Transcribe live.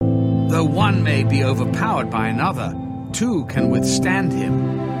Though one may be overpowered by another, two can withstand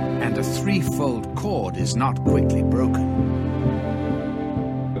him, and a threefold cord is not quickly broken.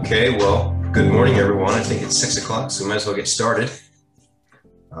 Okay, well, good morning, everyone. I think it's 6 o'clock, so we might as well get started.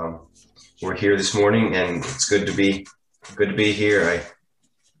 We're here this morning, and it's good to be here.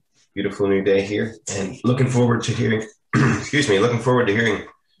 Beautiful new day here, and looking forward to hearing. Looking forward to hearing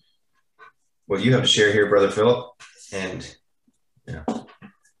what you have to share here, Brother Philip. And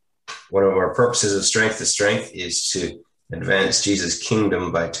one of our purposes of Strength to Strength is to advance Jesus'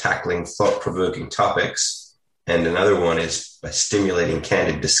 kingdom by tackling thought-provoking topics, and another one is by stimulating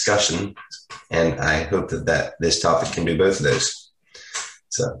candid discussion. And I hope that this topic can do both of those.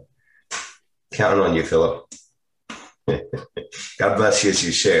 So, counting on you, Philip. God bless you as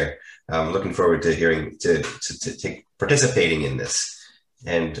you share. I'm looking forward to hearing, to participating in this.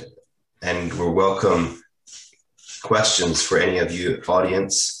 And we'll welcome questions for any of you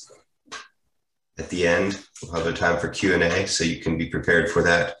audience at the end. We'll have a time for Q&A, so you can be prepared for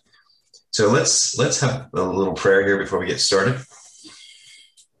that. So let's have a little prayer here before we get started.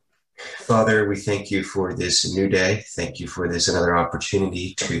 Father, we thank you for this new day. Thank you for this another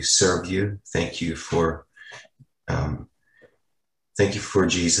opportunity to serve you. Thank you for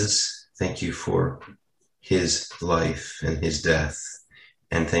Jesus. Thank you for his life and his death.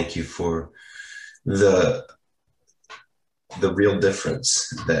 And thank you for the real difference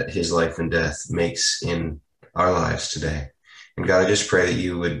that his life and death makes in our lives today. And God, I just pray that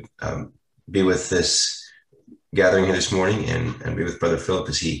you would be with this gathering here this morning and be with Brother Philip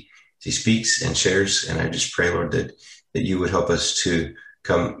as he speaks and shares. And I just pray, Lord, that you would help us to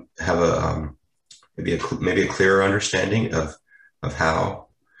come have maybe a clearer understanding of how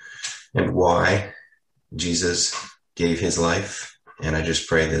and why Jesus gave his life. And I just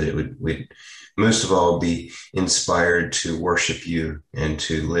pray that we'd most of all be inspired to worship you and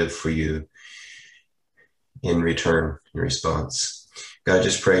to live for you in return, in response. God, I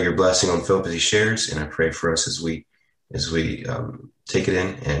just pray your blessing on Philip as he shares, and I pray for us as we take it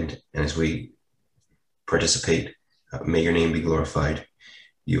in and as we participate. May your name be glorified.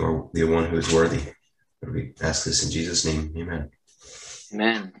 You are the one who is worthy. We ask this in Jesus' name. Amen.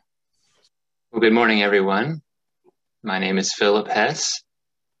 Amen. Well, good morning, everyone. My name is Philip Hess,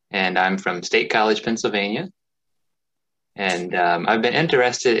 and I'm from State College, Pennsylvania. And I've been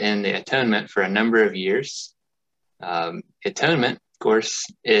interested in the atonement for a number of years. Atonement, of course,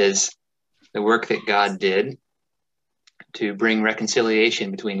 is the work that God did to bring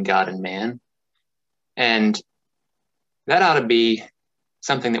reconciliation between God and man. And that ought to be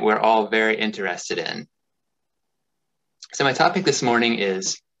something that we're all very interested in. So my topic this morning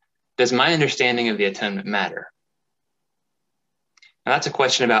is, does my understanding of the atonement matter? Now, that's a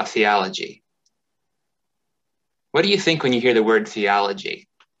question about theology. What do you think when you hear the word theology?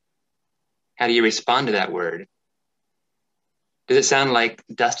 How do you respond to that word? Does it sound like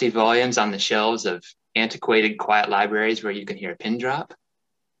dusty volumes on the shelves of antiquated, quiet libraries where you can hear a pin drop?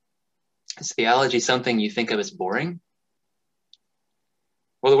 Is theology something you think of as boring?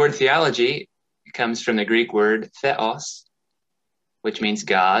 Well, the word theology comes from the Greek word theos, which means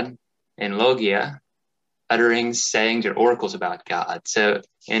God, and logia, utterings, sayings, or oracles about God. So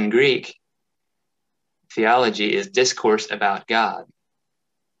in Greek, theology is discourse about God.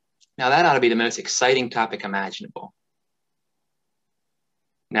 Now that ought to be the most exciting topic imaginable.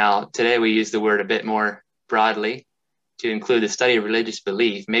 Now, today we use the word a bit more broadly to include the study of religious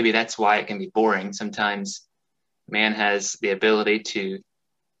belief. Maybe that's why it can be boring. Sometimes man has the ability to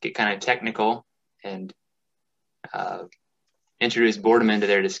get kind of technical and introduce boredom into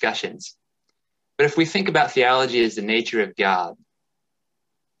their discussions. But if we think about theology as the nature of God,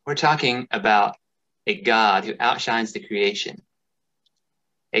 we're talking about a God who outshines the creation,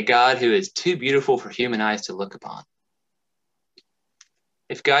 a God who is too beautiful for human eyes to look upon.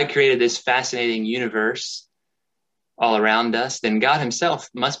 If God created this fascinating universe all around us, then God himself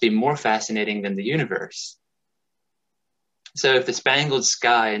must be more fascinating than the universe. So if the spangled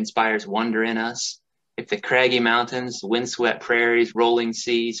sky inspires wonder in us, if the craggy mountains, windswept prairies, rolling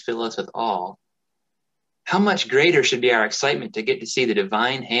seas fill us with awe, how much greater should be our excitement to get to see the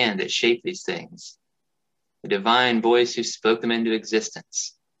divine hand that shaped these things, the divine voice who spoke them into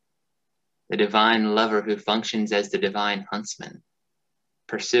existence, the divine lover who functions as the divine huntsman,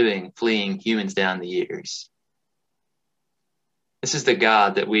 pursuing, fleeing humans down the years. This is the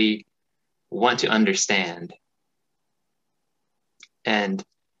God that we want to understand. And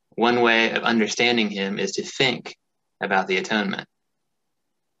one way of understanding him is to think about the atonement.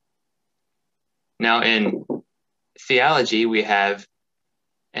 Now, in theology, we have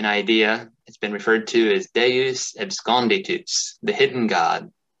an idea. It's been referred to as Deus absconditus, the hidden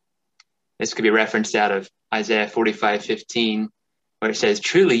God. This could be referenced out of Isaiah 45:15, where it says,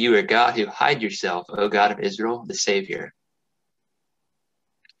 "Truly you are God who hide yourself, O God of Israel, the Savior."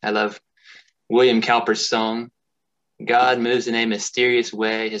 I love William Cowper's song, "God moves in a mysterious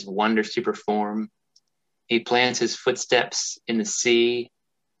way, his wonders to perform. He plants his footsteps in the sea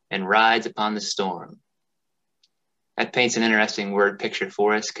and rides upon the storm." That paints an interesting word picture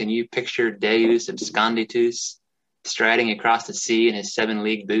for us. Can you picture Deus absconditus striding across the sea in his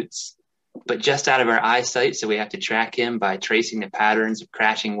 7-league boots, but just out of our eyesight, so we have to track him by tracing the patterns of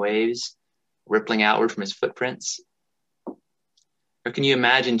crashing waves rippling outward from his footprints? Or can you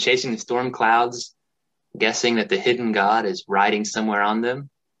imagine chasing the storm clouds, guessing that the hidden God is riding somewhere on them?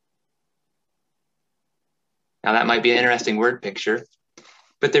 Now, that might be an interesting word picture,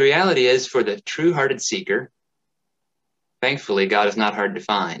 but the reality is, for the true-hearted seeker, thankfully, God is not hard to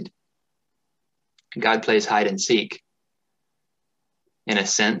find. God plays hide and seek, in a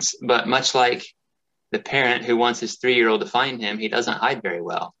sense, but much like the parent who wants his 3-year-old to find him, he doesn't hide very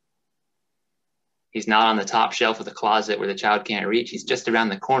well. He's not on the top shelf of the closet where the child can't reach. He's just around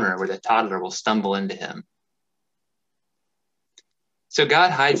the corner where the toddler will stumble into him. So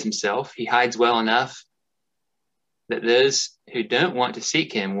God hides himself. He hides well enough that those who don't want to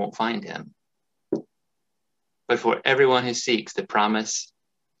seek him won't find him. But for everyone who seeks, the promise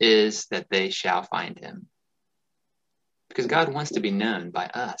is that they shall find him. Because God wants to be known by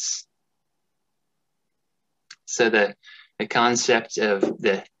us. So the concept of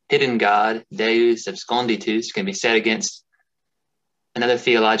the hidden God, Deus absconditus, can be set against another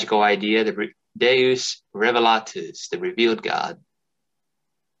theological idea, the Deus revelatus, the revealed God.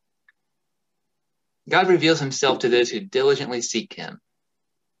 God reveals himself to those who diligently seek him.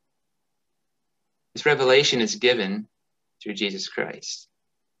 This revelation is given through Jesus Christ.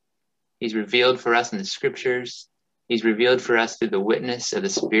 He's revealed for us in the scriptures. He's revealed for us through the witness of the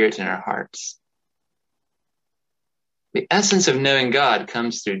Spirit in our hearts. The essence of knowing God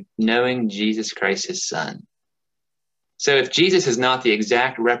comes through knowing Jesus Christ, his Son. So if Jesus is not the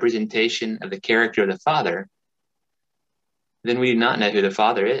exact representation of the character of the Father, then we do not know who the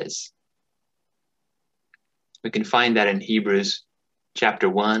Father is. We can find that in Hebrews chapter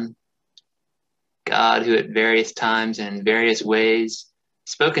 1. God, who at various times and in various ways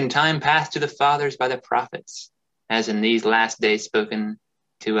spoke in time past to the fathers by the prophets, has in these last days spoken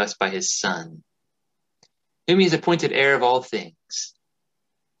to us by his Son, whom he has appointed heir of all things,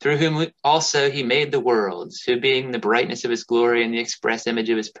 through whom also he made the worlds, who being the brightness of his glory and the express image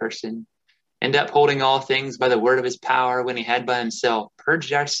of his person, and upholding all things by the word of his power, when he had by himself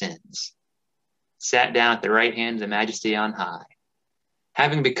purged our sins, sat down at the right hand of the Majesty on high,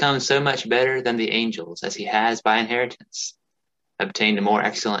 having become so much better than the angels, as he has by inheritance obtained a more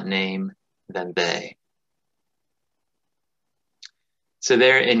excellent name than they. So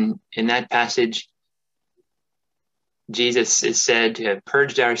there in that passage, Jesus is said to have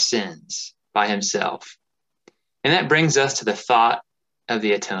purged our sins by himself. And that brings us to the thought of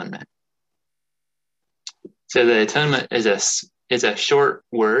the atonement. So the atonement is a short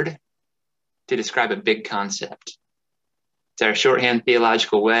word to describe a big concept. It's our shorthand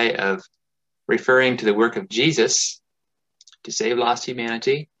theological way of referring to the work of Jesus to save lost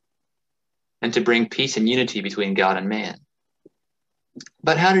humanity and to bring peace and unity between God and man.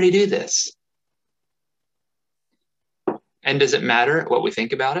 But how did he do this? And does it matter what we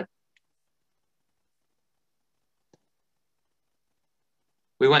think about it?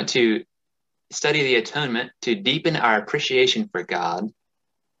 We want to study the atonement to deepen our appreciation for God,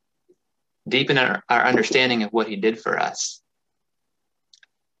 deepen our understanding of what he did for us.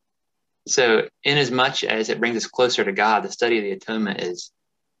 So inasmuch as it brings us closer to God, the study of the atonement is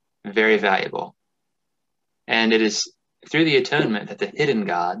very valuable. And it is through the atonement that the hidden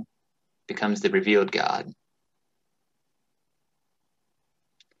God becomes the revealed God.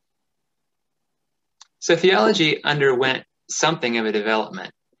 So theology underwent something of a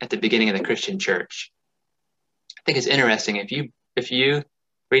development at the beginning of the Christian church. I think it's interesting. If you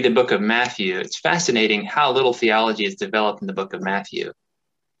read the book of Matthew, it's fascinating how little theology is developed in the book of Matthew.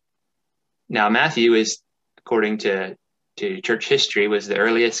 Now, Matthew is, according to church history, was the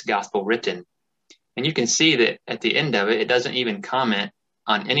earliest gospel written. And you can see that at the end of it, it doesn't even comment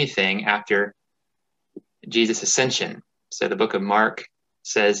on anything after Jesus' ascension. So the book of Mark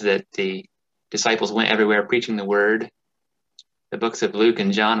says that the disciples went everywhere preaching the word. The books of Luke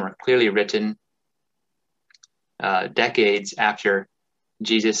and John were clearly written decades after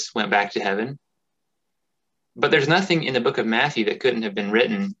Jesus went back to heaven. But there's nothing in the book of Matthew that couldn't have been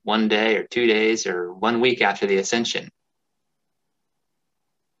written 1 day or 2 days or 1 week after the ascension.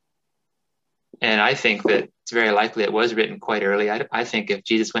 And I think that it's very likely it was written quite early. I think if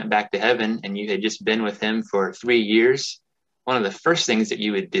Jesus went back to heaven and you had just been with him for 3 years, one of the first things that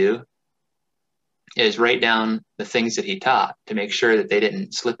you would do is write down the things that he taught to make sure that they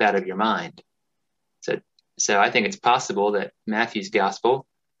didn't slip out of your mind. So I think it's possible that Matthew's gospel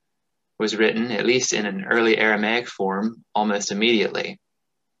was written, at least in an early Aramaic form, almost immediately.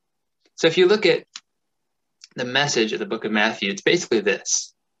 So if you look at the message of the book of Matthew, it's basically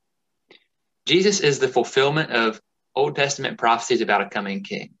this. Jesus is the fulfillment of Old Testament prophecies about a coming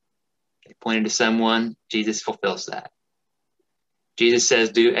king. They pointed to someone, Jesus fulfills that. Jesus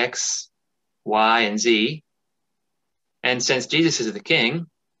says, do X, Y, and Z. And since Jesus is the king,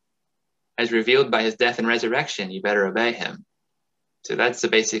 as revealed by his death and resurrection, you better obey him. So that's the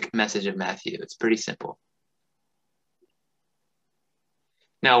basic message of Matthew. It's pretty simple.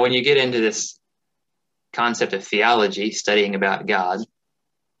 Now, when you get into this concept of theology, studying about God,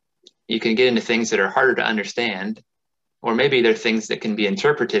 you can get into things that are harder to understand, or maybe they're things that can be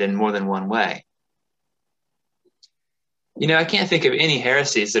interpreted in more than one way. I can't think of any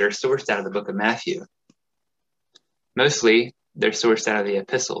heresies that are sourced out of the book of Matthew. Mostly, they're sourced out of the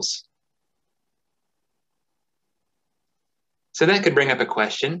epistles. So that could bring up a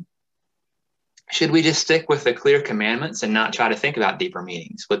question. Should we just stick with the clear commandments and not try to think about deeper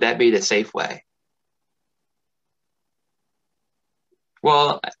meanings? Would that be the safe way?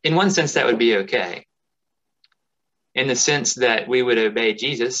 Well, in one sense, that would be okay. In the sense that we would obey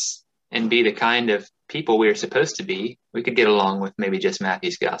Jesus and be the kind of people we are supposed to be, we could get along with maybe just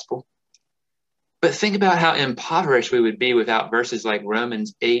Matthew's gospel. But think about how impoverished we would be without verses like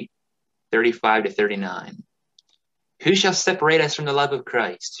Romans 8:35-39. Who shall separate us from the love of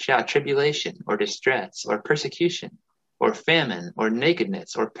Christ? Shall tribulation or distress or persecution or famine or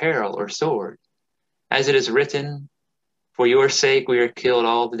nakedness or peril or sword? As it is written, for your sake we are killed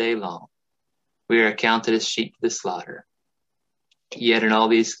all the day long. We are accounted as sheep to the slaughter. Yet in all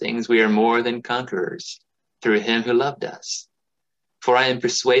these things we are more than conquerors through him who loved us. For I am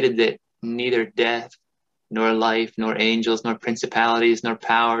persuaded that neither death, nor life, nor angels, nor principalities, nor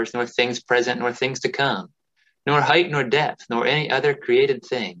powers, nor things present, nor things to come, nor height, nor depth, nor any other created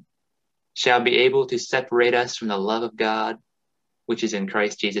thing shall be able to separate us from the love of God, which is in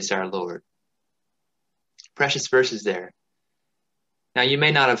Christ Jesus our Lord. Precious verses there. Now, you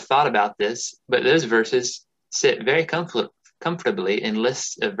may not have thought about this, but those verses sit very comfortably in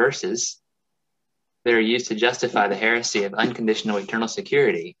lists of verses that are used to justify the heresy of unconditional eternal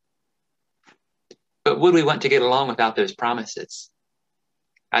security. But would we want to get along without those promises?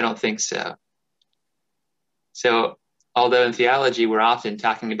 I don't think so. So, although in theology we're often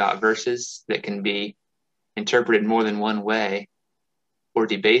talking about verses that can be interpreted more than one way or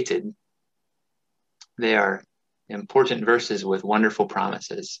debated, they are important verses with wonderful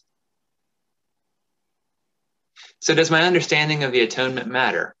promises. So does my understanding of the atonement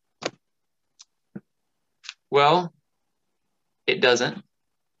matter? Well, it doesn't.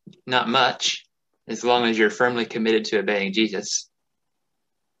 Not much, as long as you're firmly committed to obeying Jesus.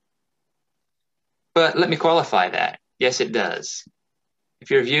 But let me qualify that. Yes, it does.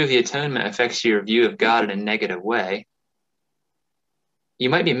 If your view of the atonement affects your view of God in a negative way, you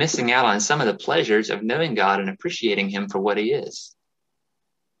might be missing out on some of the pleasures of knowing God and appreciating him for what he is.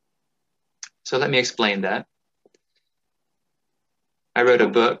 So let me explain that. I wrote a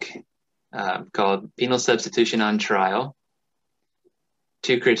book called Penal Substitution on Trial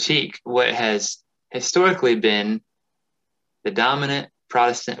to critique what has historically been the dominant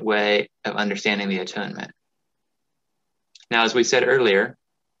Protestant way of understanding the atonement. Now, as we said earlier,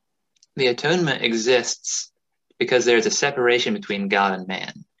 the atonement exists because there's a separation between God and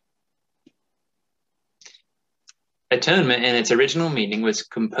man. Atonement, in its original meaning, was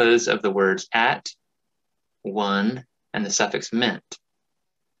composed of the words at, one, and the suffix ment.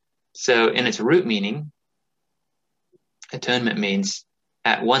 So, in its root meaning, atonement means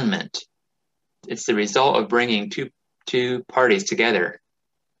at one ment. It's the result of bringing two parties together,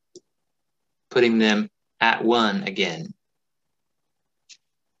 putting them at one again.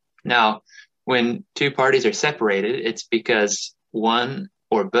 Now, when two parties are separated, it's because one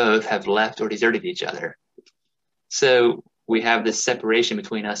or both have left or deserted each other. So we have this separation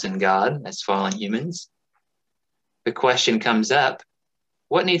between us and God as fallen humans. The question comes up,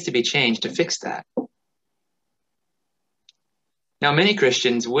 what needs to be changed to fix that? Now, many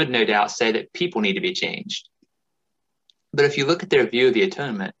Christians would no doubt say that people need to be changed. But if you look at their view of the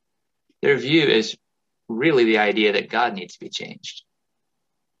atonement, their view is really the idea that God needs to be changed.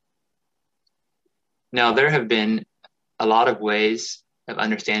 Now, there have been a lot of ways of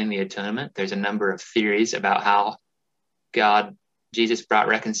understanding the atonement. There's a number of theories about how God Jesus brought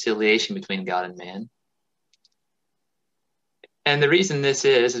reconciliation between God and man. And the reason this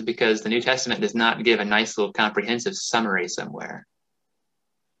is because the New Testament does not give a nice little comprehensive summary somewhere.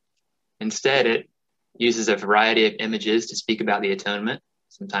 Instead, it uses a variety of images to speak about the atonement.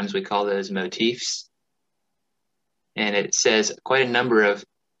 Sometimes we call those motifs. And it says quite a number of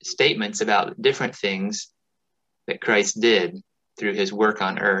statements about different things that Christ did through his work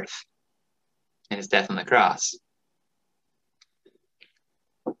on earth and his death on the cross.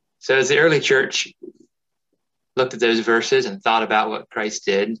 So as the early church looked at those verses and thought about what Christ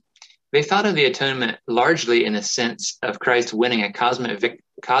did, they thought of the atonement largely in the sense of Christ winning a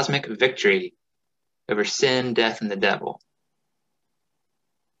cosmic victory over sin, death, and the devil.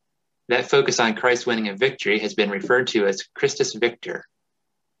 That focus on Christ winning a victory has been referred to as Christus Victor,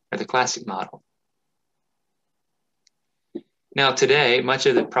 or the classic model. Now today, much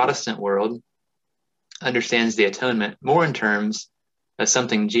of the Protestant world understands the atonement more in terms of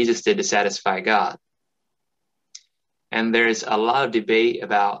something Jesus did to satisfy God. And there's a lot of debate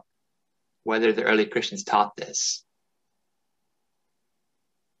about whether the early Christians taught this.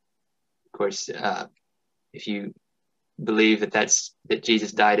 Of course, if you believe that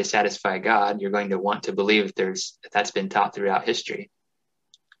Jesus died to satisfy God, you're going to want to believe that's been taught throughout history.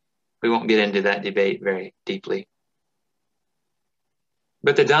 We won't get into that debate very deeply.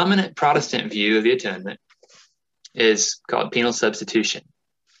 But the dominant Protestant view of the atonement is called penal substitution.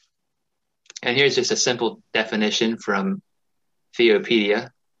 And here's just a simple definition from Theopedia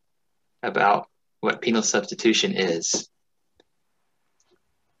about what penal substitution is.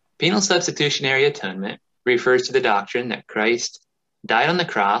 Penal substitutionary atonement refers to the doctrine that Christ died on the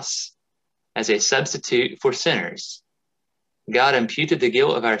cross as a substitute for sinners. God imputed the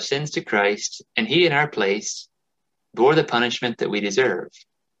guilt of our sins to Christ, and he in our place bore the punishment that we deserve.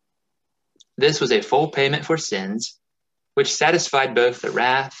 This was a full payment for sins, which satisfied both the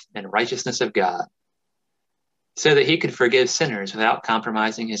wrath and righteousness of God, so that he could forgive sinners without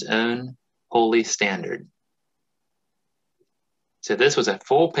compromising his own holy standard. So this was a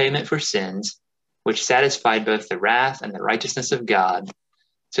full payment for sins, which satisfied both the wrath and the righteousness of God,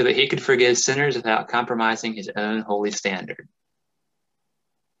 so that he could forgive sinners without compromising his own holy standard.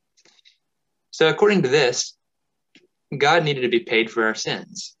 So according to this, God needed to be paid for our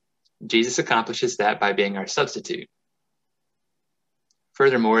sins. Jesus accomplishes that by being our substitute.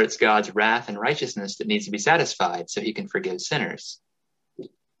 Furthermore, it's God's wrath and righteousness that needs to be satisfied so he can forgive sinners.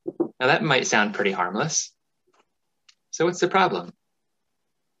 Now that might sound pretty harmless. So what's the problem?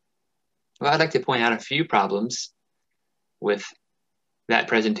 Well, I'd like to point out a few problems with that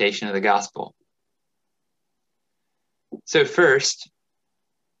presentation of the gospel. So first,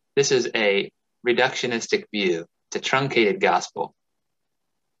 this is a reductionistic view. It's a truncated gospel.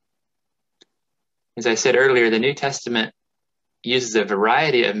 As I said earlier, the New Testament uses a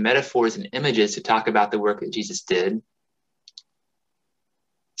variety of metaphors and images to talk about the work that Jesus did. It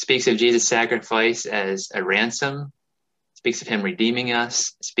speaks of Jesus' sacrifice as a ransom. It speaks of him redeeming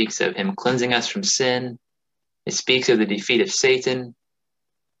us. It speaks of him cleansing us from sin. It speaks of the defeat of Satan.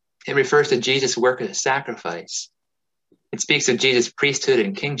 It refers to Jesus' work as a sacrifice. It speaks of Jesus' priesthood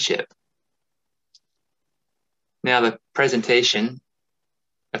and kingship. Now, the presentation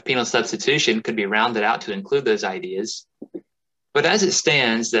of penal substitution could be rounded out to include those ideas. But as it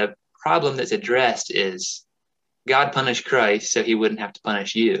stands, the problem that's addressed is God punished Christ so he wouldn't have to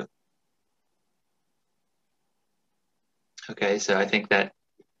punish you. Okay, so I think that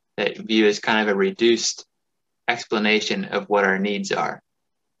view is kind of a reduced explanation of what our needs are.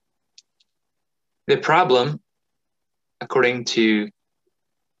 The problem, according to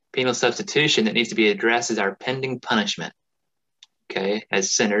penal substitution, that needs to be addressed is our pending punishment. Okay,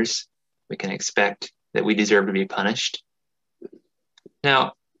 as sinners, we can expect that we deserve to be punished.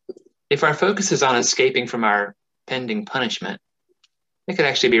 Now, if our focus is on escaping from our pending punishment, it could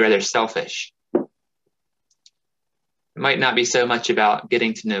actually be rather selfish. It might not be so much about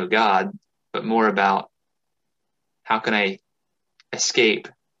getting to know God, but more about how can I escape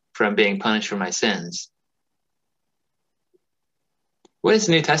from being punished for my sins. What does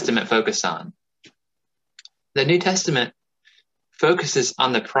the New Testament focus on? The New Testament focuses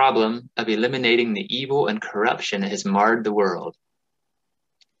on the problem of eliminating the evil and corruption that has marred the world.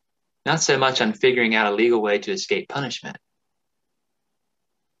 Not so much on figuring out a legal way to escape punishment.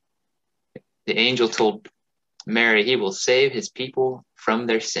 The angel told Mary he will save his people from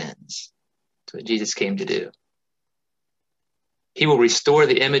their sins. That's what Jesus came to do. He will restore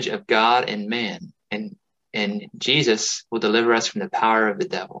the image of God in man, and Jesus will deliver us from the power of the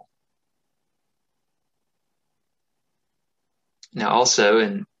devil. Now also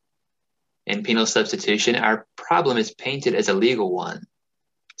in in penal substitution, our problem is painted as a legal one.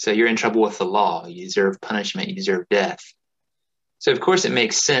 So you're in trouble with the law. You deserve punishment. You deserve death. So, of course, it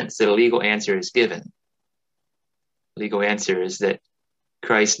makes sense that a legal answer is given. Legal answer is that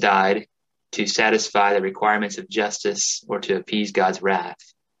Christ died to satisfy the requirements of justice or to appease God's wrath.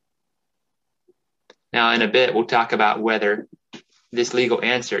 Now, in a bit, we'll talk about whether this legal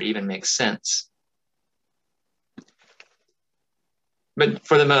answer even makes sense. But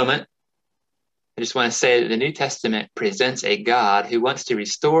for the moment, I just want to say that the New Testament presents a God who wants to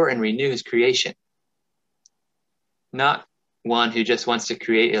restore and renew his creation, not one who just wants to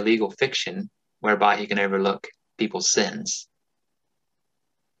create a legal fiction whereby he can overlook people's sins.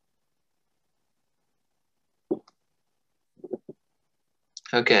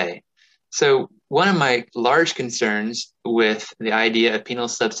 Okay, so one of my large concerns with the idea of penal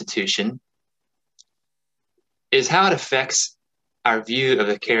substitution is how it affects our view of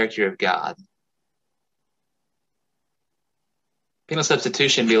the character of God. Penal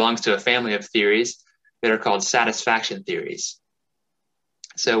substitution belongs to a family of theories that are called satisfaction theories.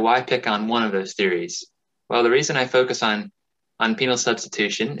 So why pick on one of those theories? Well, the reason I focus on penal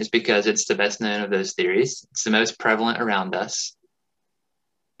substitution is because it's the best known of those theories. It's the most prevalent around us.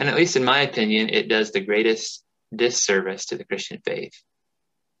 And at least in my opinion, it does the greatest disservice to the Christian faith.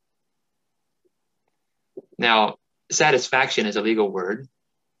 Now, satisfaction is a legal word,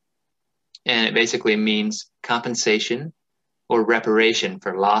 and it basically means compensation or reparation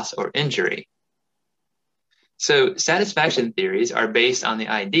for loss or injury. So satisfaction theories are based on the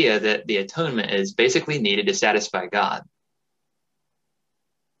idea that the atonement is basically needed to satisfy God.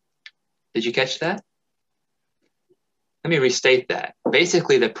 Did you catch that? Let me restate that.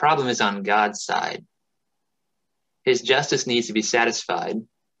 Basically, the problem is on God's side. His justice needs to be satisfied.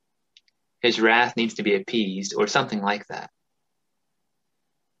 His wrath needs to be appeased, or something like that.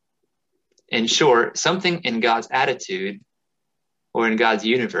 In short, something in God's attitude or in God's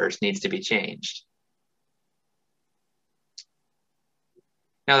universe needs to be changed.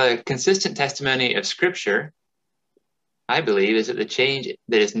 Now, the consistent testimony of Scripture, I believe, is that the change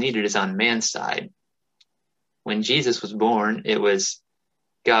that is needed is on man's side. When Jesus was born, it was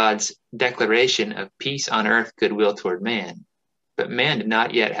God's declaration of peace on earth, goodwill toward man. But man did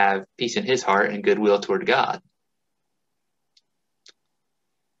not yet have peace in his heart and goodwill toward God.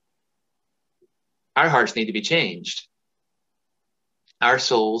 Our hearts need to be changed. Our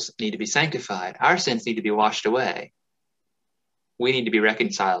souls need to be sanctified. Our sins need to be washed away. We need to be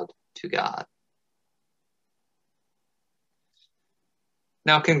reconciled to God.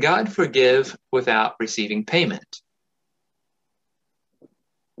 Now, can God forgive without receiving payment?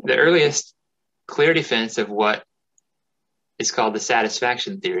 The earliest clear defense of what is called the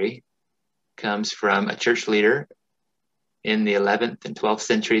satisfaction theory comes from a church leader in the 11th and 12th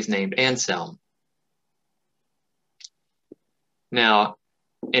centuries named Anselm. Now,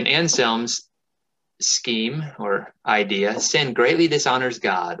 in Anselm's scheme or idea, sin greatly dishonors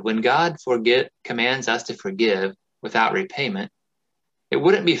God. When God commands us to forgive without repayment, it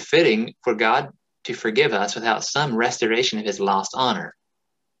wouldn't be fitting for God to forgive us without some restoration of his lost honor.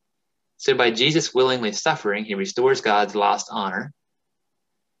 So by Jesus willingly suffering, he restores God's lost honor,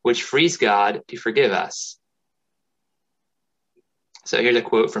 which frees God to forgive us. So here's a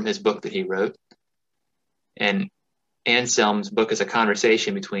quote from his book that he wrote. And Anselm's book is a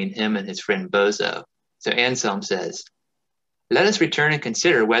conversation between him and his friend Bozo. So Anselm says, "Let us return and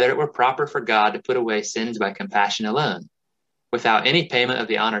consider whether it were proper for God to put away sins by compassion alone, without any payment of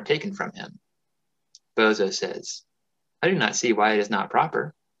the honor taken from him." Bozo says, "I do not see why it is not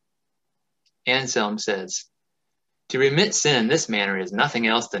proper." Anselm says, "To remit sin in this manner is nothing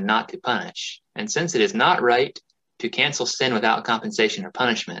else than not to punish. And since it is not right to cancel sin without compensation or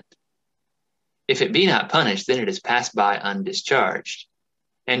punishment, if it be not punished, then it is passed by undischarged.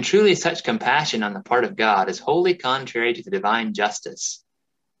 And truly such compassion on the part of God is wholly contrary to the divine justice,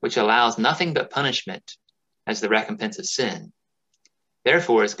 which allows nothing but punishment as the recompense of sin.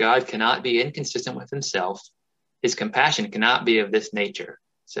 Therefore, as God cannot be inconsistent with himself, his compassion cannot be of this nature."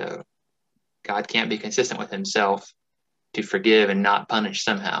 So God can't be consistent with himself to forgive and not punish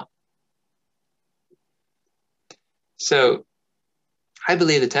somehow. So I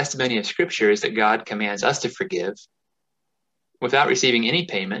believe the testimony of Scripture is that God commands us to forgive without receiving any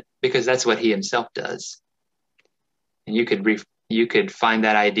payment, because that's what he himself does. And you could find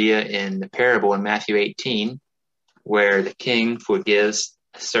that idea in the parable in Matthew 18, where the king forgives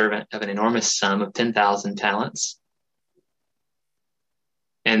a servant of an enormous sum of 10,000 talents,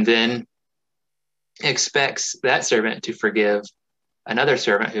 and then expects that servant to forgive another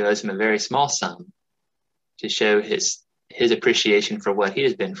servant who owes him a very small sum to show his appreciation for what he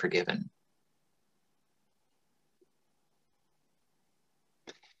has been forgiven.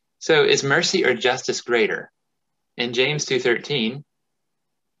 So is mercy or justice greater? In James 2:13,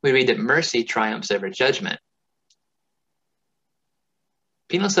 we read that mercy triumphs over judgment.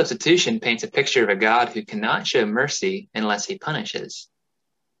 Penal substitution paints a picture of a God who cannot show mercy unless he punishes.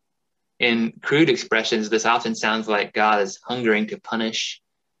 In crude expressions, this often sounds like God is hungering to punish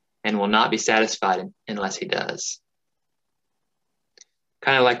and will not be satisfied unless he does.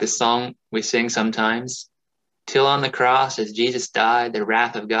 Kind of like the song we sing sometimes, till on the cross as Jesus died, the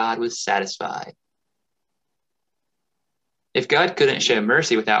wrath of God was satisfied. If God couldn't show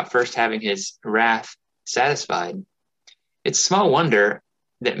mercy without first having his wrath satisfied, it's small wonder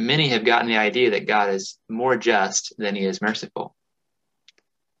that many have gotten the idea that God is more just than he is merciful,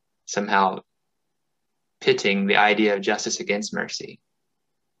 somehow pitting the idea of justice against mercy.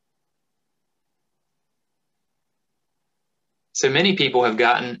 So many people have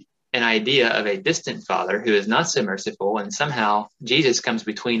gotten an idea of a distant Father who is not so merciful, and somehow Jesus comes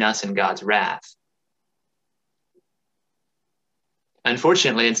between us and God's wrath.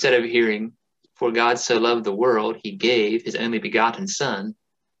 Unfortunately, instead of hearing, "For God so loved the world, he gave his only begotten Son,"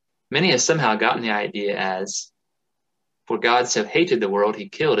 many have somehow gotten the idea as, "For God so hated the world, he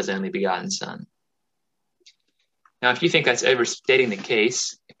killed his only begotten Son." Now, if you think that's overstating the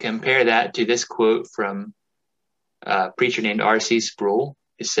case, compare that to this quote from a preacher named R.C. Sproul,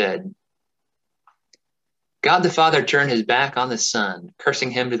 who said, "God the Father turned his back on the Son, cursing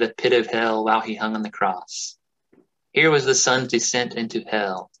him to the pit of hell while he hung on the cross. Here was the Son's descent into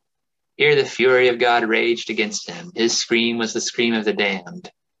hell. Here the fury of God raged against him. His scream was the scream of the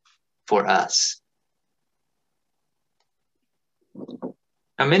damned for us."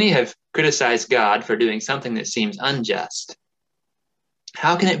 Now, many have criticized God for doing something that seems unjust.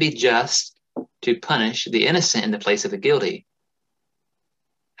 How can it be just to punish the innocent in the place of the guilty?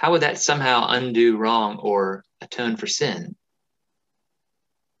 How would that somehow undo wrong or atone for sin?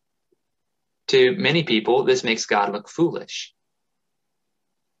 To many people, this makes God look foolish.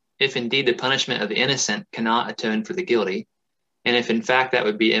 If indeed the punishment of the innocent cannot atone for the guilty, and if in fact that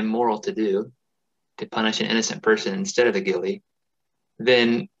would be immoral to do, to punish an innocent person instead of the guilty,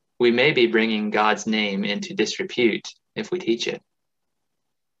 then we may be bringing God's name into disrepute if we teach it.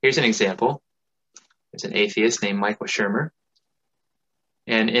 Here's an example. There's an atheist named Michael Shermer,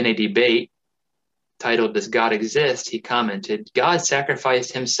 and in a debate titled, "Does God Exist?" he commented, "God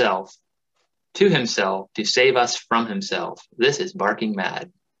sacrificed himself to save us from himself. This is barking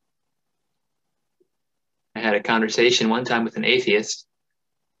mad." I had a conversation one time with an atheist.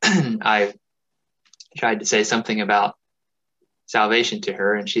 I tried to say something about salvation to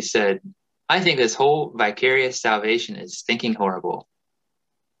her, and she said, "I think this whole vicarious salvation is stinking horrible.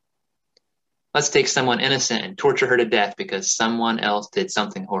 Let's take someone innocent and torture her to death because someone else did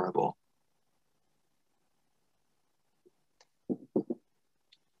something horrible."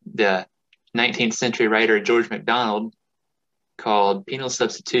 The 19th century writer George MacDonald called penal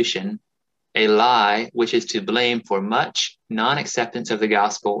substitution a lie which is to blame for much non-acceptance of the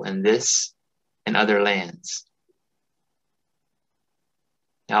gospel in this and other lands.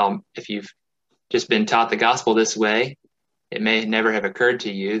 Now, if you've just been taught the gospel this way, it may never have occurred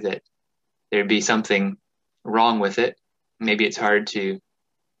to you that there'd be something wrong with it. Maybe it's hard to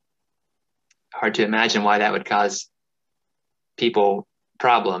imagine why that would cause people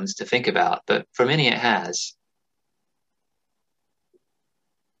problems to think about, but for many it has.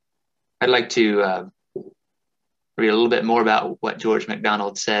 I'd like to read a little bit more about what George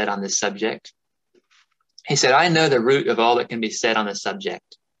MacDonald said on this subject. He said, "I know the root of all that can be said on this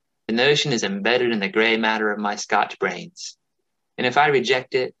subject. The notion is embedded in the gray matter of my Scotch brains. And if I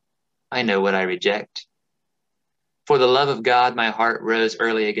reject it, I know what I reject. For the love of God, my heart rose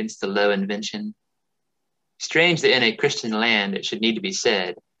early against the low invention. Strange that in a Christian land it should need to be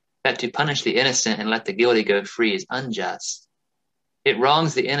said that to punish the innocent and let the guilty go free is unjust. It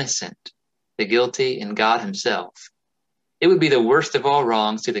wrongs the innocent, the guilty, and God himself. It would be the worst of all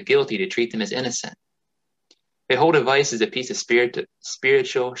wrongs to the guilty to treat them as innocent. The whole device is a piece of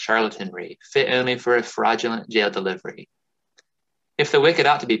spiritual charlatanry, fit only for a fraudulent jail delivery. If the wicked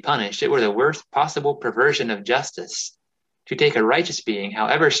ought to be punished, it were the worst possible perversion of justice to take a righteous being,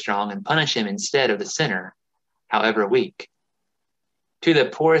 however strong, and punish him instead of the sinner, however weak. To the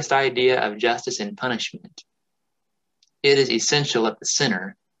poorest idea of justice and punishment, it is essential that the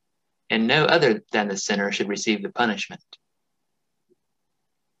sinner, and no other than the sinner, should receive the punishment.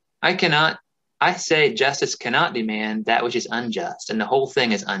 I say justice cannot demand that which is unjust, and the whole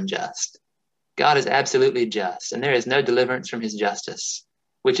thing is unjust. God is absolutely just, and there is no deliverance from his justice,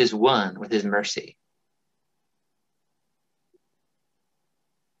 which is one with his mercy.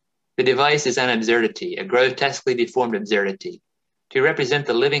 The device is an absurdity, a grotesquely deformed absurdity, To represent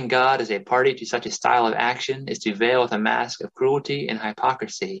the living God as a party to such a style of action is to veil with a mask of cruelty and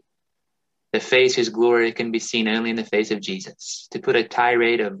hypocrisy the face whose glory can be seen only in the face of Jesus, to put a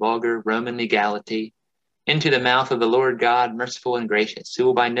tirade of vulgar Roman legality into the mouth of the Lord God, merciful and gracious, who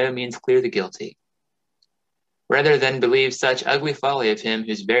will by no means clear the guilty, rather than believe such ugly folly of him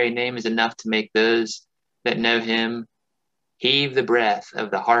whose very name is enough to make those that know him heave the breath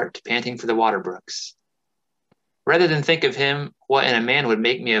of the heart panting for the water brooks. Rather than think of him what in a man would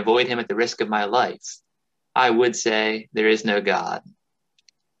make me avoid him at the risk of my life, I would say there is no God.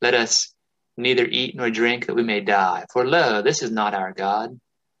 Let us neither eat nor drink that we may die. For lo, this is not our God.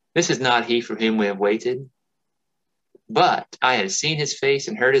 This is not he for whom we have waited. But I have seen his face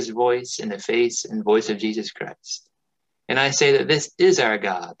and heard his voice in the face and voice of Jesus Christ. And I say that this is our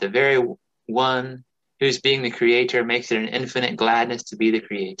God, the very one whose being the creator makes it an infinite gladness to be the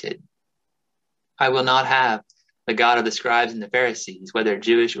created. I will not have the God of the scribes and the Pharisees, whether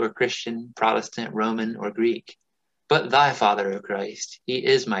Jewish or Christian, Protestant, Roman, or Greek, but thy Father, O Christ, he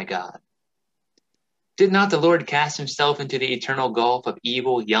is my God. Did not the Lord cast himself into the eternal gulf of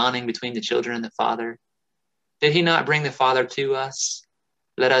evil yawning between the children and the Father? Did he not bring the Father to us?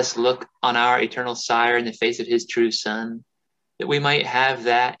 Let us look on our eternal Sire in the face of his true Son, that we might have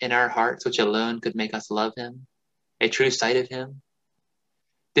that in our hearts which alone could make us love him, a true sight of him.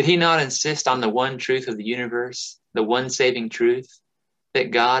 Did he not insist on the one truth of the universe, the one saving truth,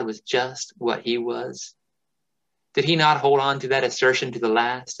 that God was just what he was? Did he not hold on to that assertion to the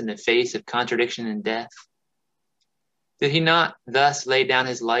last in the face of contradiction and death? Did he not thus lay down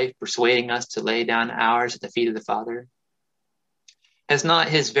his life, persuading us to lay down ours at the feet of the Father? Has not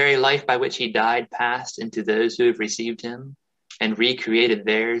his very life by which he died passed into those who have received him and recreated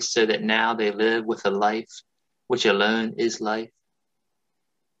theirs, so that now they live with a life which alone is life?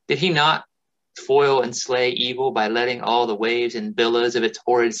 Did he not foil and slay evil by letting all the waves and billows of its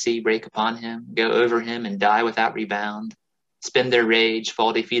horrid sea break upon him, go over him and die without rebound, spend their rage,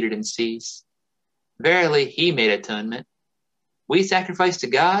 fall defeated and cease? Verily, he made atonement. We sacrifice to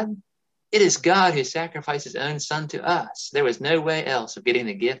God? It is God who sacrificed his own Son to us. There was no way else of getting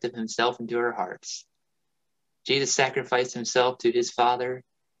the gift of himself into our hearts. Jesus sacrificed himself to his Father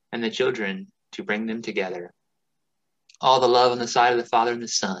and the children to bring them together. All the love on the side of the Father and the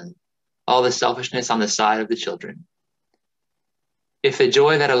Son, all the selfishness on the side of the children. If the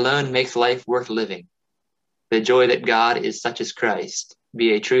joy that alone makes life worth living, the joy that God is such as Christ,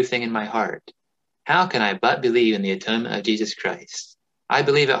 be a true thing in my heart, how can I but believe in the atonement of Jesus Christ? I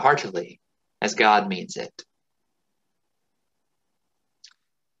believe it heartily, as God means it.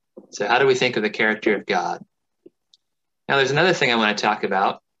 So how do we think of the character of God? Now there's another thing I want to talk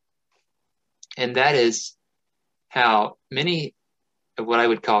about, and that is how many of what I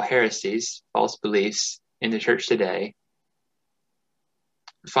would call heresies, false beliefs in the church today,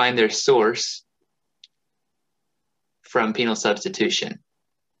 find their source from penal substitution,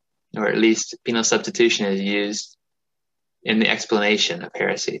 or at least penal substitution is used in the explanation of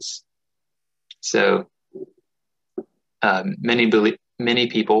heresies. So many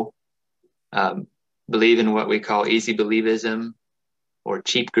people believe in what we call easy believism or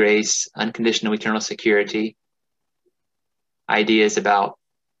cheap grace, unconditional eternal security, ideas about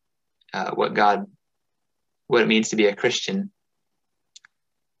what it means to be a Christian.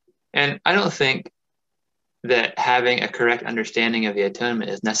 And I don't think that having a correct understanding of the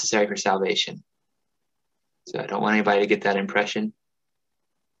atonement is necessary for salvation. So I don't want anybody to get that impression.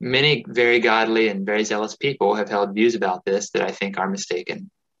 Many very godly and very zealous people have held views about this that I think are mistaken.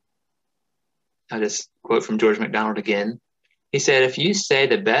 I'll just quote from George MacDonald again. He said, "If you say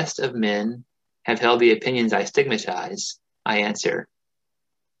the best of men have held the opinions I stigmatize, I answer,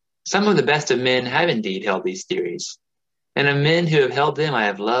 some of the best of men have indeed held these theories, and of men who have held them I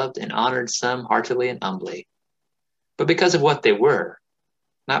have loved and honored some heartily and humbly, but because of what they were,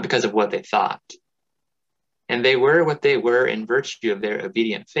 not because of what they thought. And they were what they were in virtue of their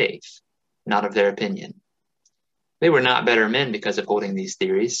obedient faith, not of their opinion. They were not better men because of holding these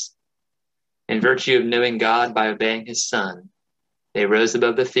theories. In virtue of knowing God by obeying his Son, they rose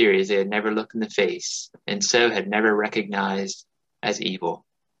above the theories they had never looked in the face, and so had never recognized as evil."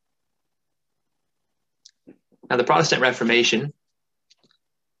 Now, the Protestant Reformation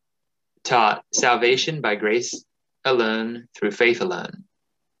taught salvation by grace alone, through faith alone.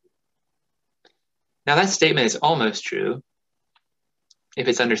 Now, that statement is almost true if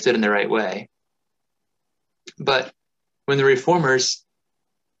it's understood in the right way. But when the Reformers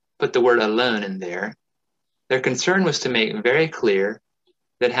put the word alone in there, their concern was to make very clear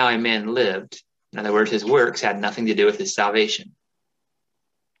that how a man lived, in other words, his works, had nothing to do with his salvation.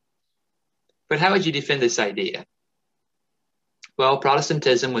 But how would you defend this idea? Well,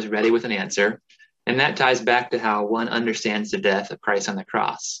 Protestantism was ready with an answer, and that ties back to how one understands the death of Christ on the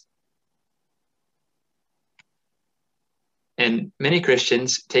cross. And many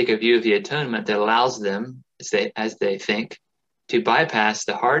Christians take a view of the atonement that allows them, as they think, to bypass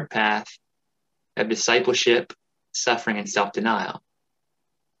the hard path of discipleship, suffering, and self-denial.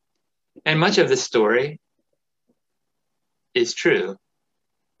 And much of the story is true,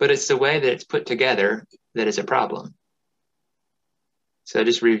 but it's the way that it's put together that is a problem. So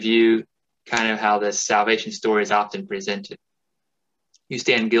just review kind of how the salvation story is often presented. You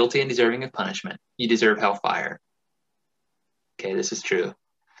stand guilty and deserving of punishment. You deserve hellfire. Okay, this is true.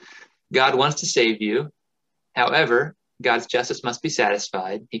 God wants to save you. However, God's justice must be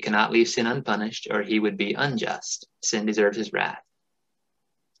satisfied. He cannot leave sin unpunished, or he would be unjust. Sin deserves his wrath.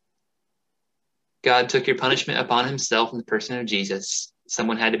 God took your punishment upon himself in the person of Jesus.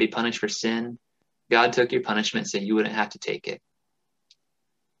 Someone had to be punished for sin. God took your punishment so you wouldn't have to take it.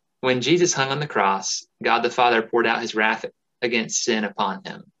 When Jesus hung on the cross, God the Father poured out his wrath against sin upon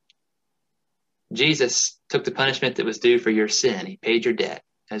him. Jesus took the punishment that was due for your sin. He paid your debt.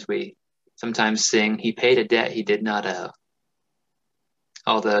 As we sometimes sing, he paid a debt he did not owe.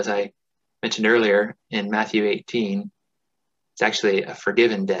 Although, as I mentioned earlier in Matthew 18, it's actually a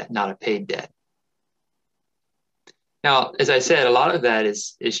forgiven debt, not a paid debt. Now, as I said, a lot of that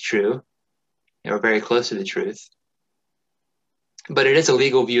is true, or very close to the truth. But it is a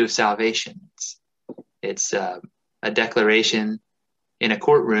legal view of salvation. It's a declaration in a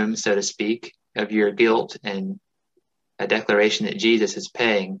courtroom, so to speak, of your guilt, and a declaration that Jesus is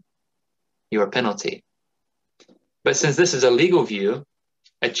paying your penalty. But since this is a legal view,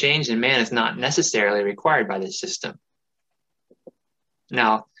 a change in man is not necessarily required by this system.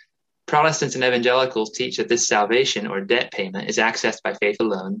 Now, Protestants and evangelicals teach that this salvation or debt payment is accessed by faith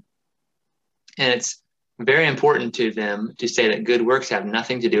alone. And it's very important to them to say that good works have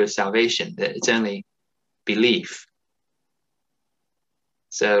nothing to do with salvation, that it's only belief.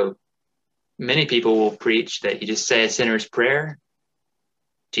 So many people will preach that you just say a sinner's prayer,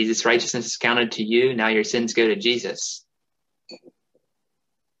 Jesus' righteousness is counted to you, now your sins go to Jesus.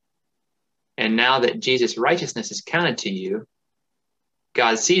 And now that Jesus' righteousness is counted to you,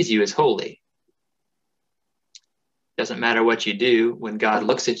 God sees you as holy. Doesn't matter what you do. When God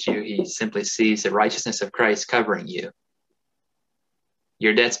looks at you, he simply sees the righteousness of Christ covering you.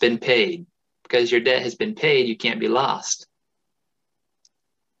 Your debt's been paid. Because your debt has been paid, you can't be lost.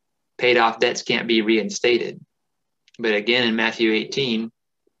 Paid off debts can't be reinstated. But again, in Matthew 18,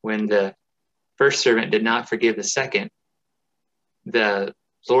 when the first servant did not forgive the second, the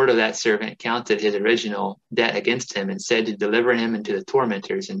Lord of that servant counted his original debt against him and said to deliver him into the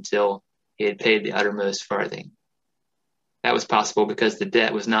tormentors until he had paid the uttermost farthing. That was possible because the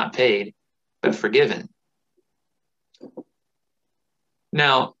debt was not paid, but forgiven.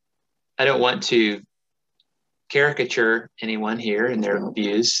 Now, I don't want to caricature anyone here in their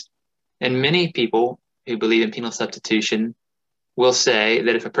views. And many people who believe in penal substitution will say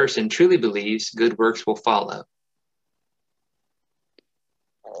that if a person truly believes, good works will follow.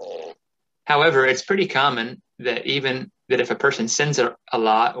 However, it's pretty common that even that if a person sins a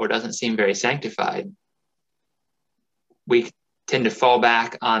lot or doesn't seem very sanctified, we tend to fall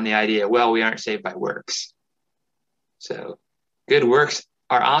back on the idea, well, we aren't saved by works. So good works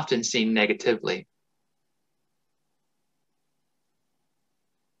are often seen negatively.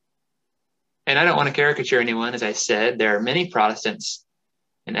 And I don't want to caricature anyone. As I said, there are many Protestants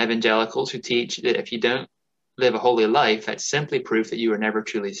and evangelicals who teach that if you don't live a holy life, that's simply proof that you are never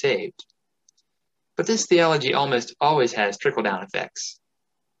truly saved. But this theology almost always has trickle-down effects.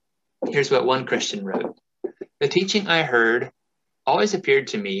 Here's what one Christian wrote. The teaching I heard always appeared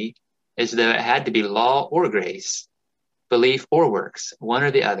to me as though it had to be law or grace, belief or works, one or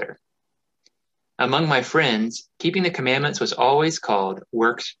the other. Among my friends, keeping the commandments was always called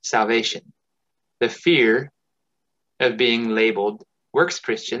works salvation. The fear of being labeled works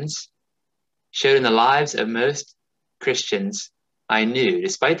Christians showed in the lives of most Christians I knew,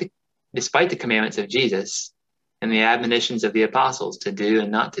 despite the commandments of Jesus and the admonitions of the apostles to do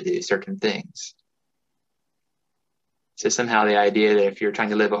and not to do certain things. So somehow the idea that if you're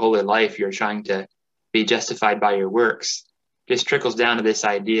trying to live a holy life, you're trying to be justified by your works just trickles down to this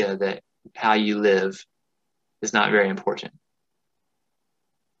idea that how you live is not very important.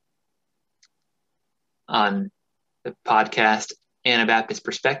 On the podcast Anabaptist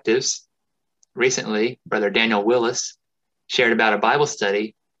Perspectives, recently, Brother Daniel Willis shared about a Bible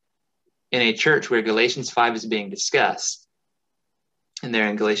study in a church where Galatians 5 is being discussed. And there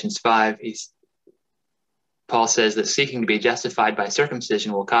in Galatians 5, Paul says that seeking to be justified by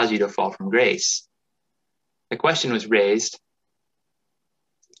circumcision will cause you to fall from grace. The question was raised,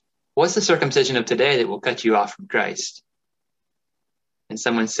 what's the circumcision of today that will cut you off from Christ? And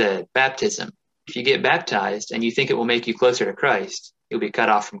someone said, baptism. If you get baptized and you think it will make you closer to Christ, you'll be cut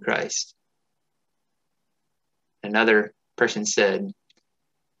off from Christ. Another person said,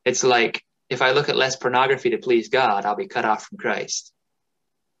 it's like if I look at less pornography to please God, I'll be cut off from Christ.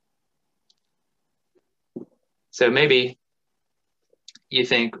 So maybe you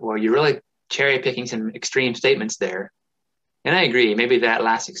think, well, you're really cherry picking some extreme statements there. And I agree, maybe that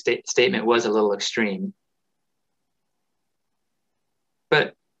last statement was a little extreme.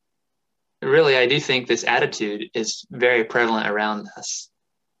 But really, I do think this attitude is very prevalent around us.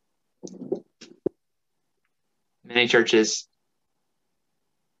 Many churches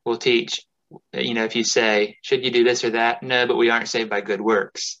will teach, if you say, should you do this or that? No, but we aren't saved by good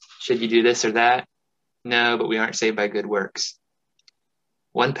works. Should you do this or that? No, but we aren't saved by good works.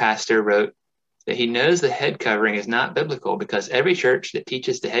 One pastor wrote that he knows the head covering is not biblical because every church that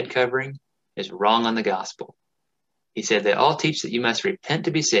teaches the head covering is wrong on the gospel. He said they all teach that you must repent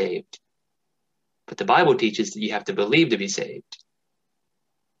to be saved, but the Bible teaches that you have to believe to be saved.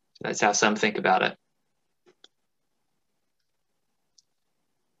 So that's how some think about it.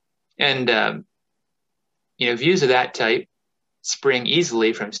 And, views of that type spring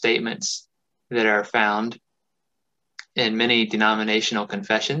easily from statements that are found in many denominational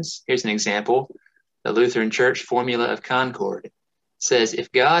confessions. Here's an example. The Lutheran Church Formula of Concord says, if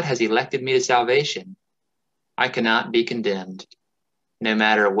God has elected me to salvation, I cannot be condemned, no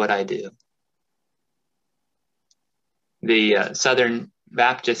matter what I do. The Southern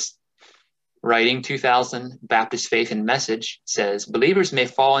Baptist writing 2000 Baptist Faith and Message says, believers may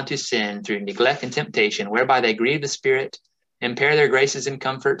fall into sin through neglect and temptation, whereby they grieve the Spirit, impair their graces and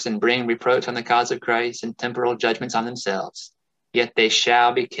comforts, and bring reproach on the cause of Christ and temporal judgments on themselves. Yet they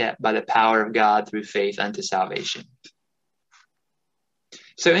shall be kept by the power of God through faith unto salvation.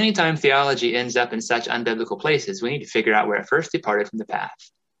 So anytime theology ends up in such unbiblical places, we need to figure out where it first departed from the path.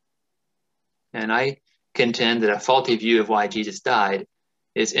 And I contend that a faulty view of why Jesus died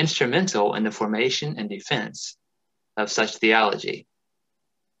is instrumental in the formation and defense of such theology.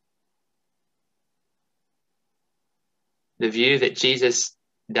 The view that Jesus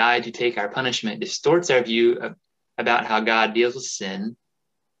died to take our punishment distorts our view about how God deals with sin,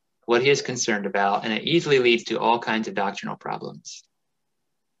 what he is concerned about, and it easily leads to all kinds of doctrinal problems.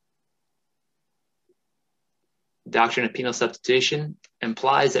 Doctrine of penal substitution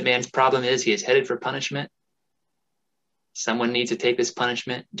implies that man's problem is he is headed for punishment. Someone needs to take this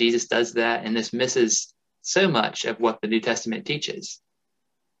punishment. Jesus does that, and this misses so much of what the New Testament teaches.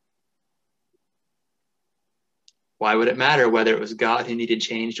 Why would it matter whether it was God who needed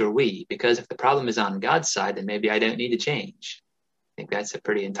changed or we? Because if the problem is on God's side, then maybe I don't need to change. I think that's a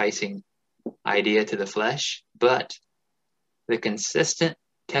pretty enticing idea to the flesh. But the consistent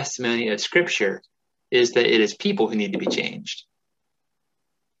testimony of Scripture is that it is people who need to be changed.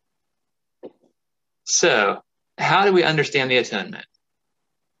 So, how do we understand the atonement?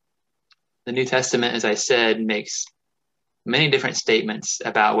 The New Testament, as I said, makes many different statements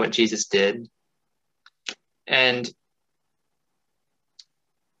about what Jesus did. And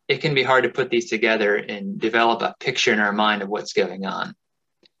it can be hard to put these together and develop a picture in our mind of what's going on.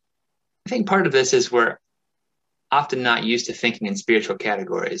 I think part of this is we're often not used to thinking in spiritual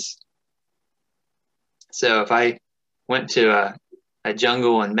categories. So if I went to a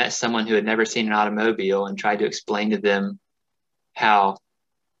jungle and met someone who had never seen an automobile and tried to explain to them how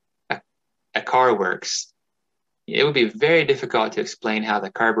a car works, it would be very difficult to explain how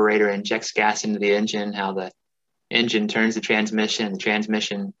the carburetor injects gas into the engine, how the engine turns the transmission, and the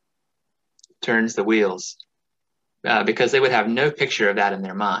transmission turns the wheels, because they would have no picture of that in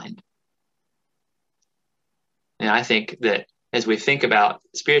their mind. And I think that as we think about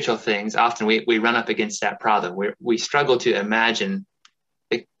spiritual things, often we run up against that problem. We struggle to imagine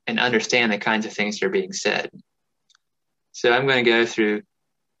and understand the kinds of things that are being said. So I'm going to go through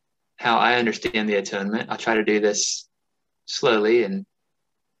how I understand the atonement. I'll try to do this slowly, and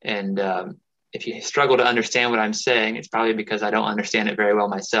if you struggle to understand what I'm saying, it's probably because I don't understand it very well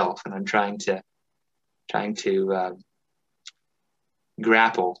myself, and I'm trying to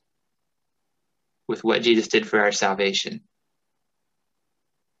grapple with what Jesus did for our salvation.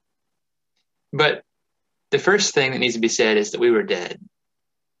 But the first thing that needs to be said is that we were dead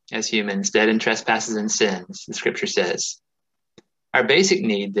as humans, dead in trespasses and sins, the Scripture says. Our basic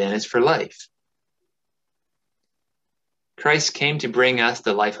need then is for life. Christ came to bring us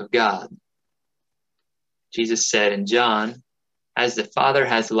the life of God. Jesus said in John, as the Father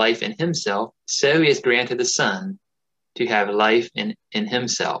has life in himself, so he has granted the Son to have life in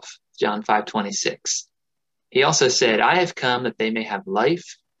himself. John 5:26. He also said, I have come that they may have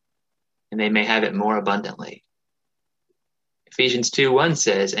life and they may have it more abundantly. Ephesians 2:1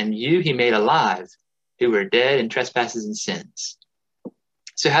 says, and you he made alive, who were dead in trespasses and sins.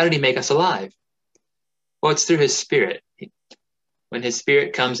 So how did he make us alive? Well, it's through his Spirit. When his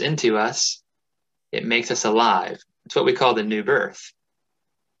Spirit comes into us, it makes us alive. It's what we call the new birth.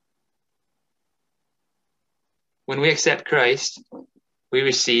 When we accept Christ, we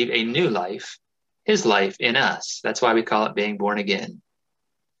receive a new life, his life in us. That's why we call it being born again.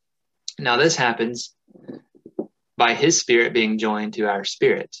 Now this happens by his Spirit being joined to our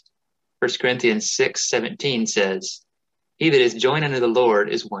spirit. 1 Corinthians 6:17 says, he that is joined unto the Lord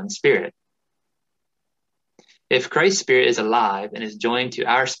is one spirit. If Christ's Spirit is alive and is joined to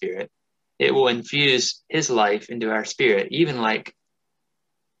our spirit, it will infuse his life into our spirit, even like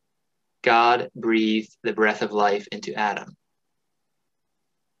God breathed the breath of life into Adam.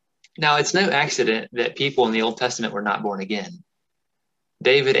 Now, it's no accident that people in the Old Testament were not born again.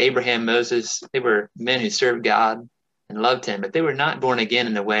 David, Abraham, Moses, they were men who served God and loved him, but they were not born again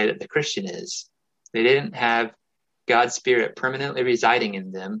in the way that the Christian is. They didn't have God's Spirit permanently residing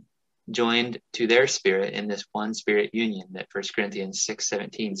in them, joined to their spirit in this one spirit union that 1 Corinthians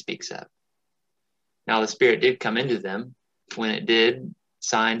 6:17 speaks of. Now, the Spirit did come into them. When it did,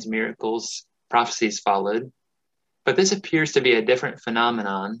 signs, miracles, prophecies followed. But this appears to be a different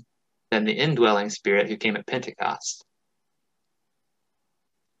phenomenon than the indwelling Spirit who came at Pentecost.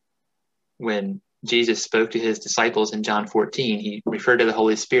 When Jesus spoke to his disciples in John 14, he referred to the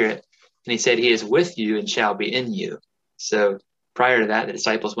Holy Spirit, and he said, he is with you and shall be in you. So prior to that, the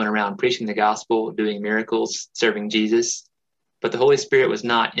disciples went around preaching the gospel, doing miracles, serving Jesus, but the Holy Spirit was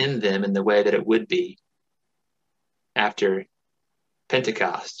not in them in the way that it would be after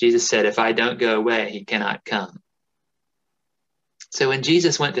Pentecost. Jesus said, if I don't go away, he cannot come. So when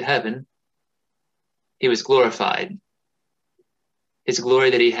Jesus went to heaven, he was glorified. His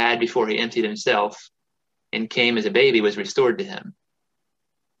glory that he had before he emptied himself and came as a baby was restored to him.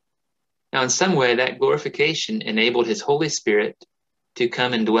 Now, in some way, that glorification enabled his Holy Spirit to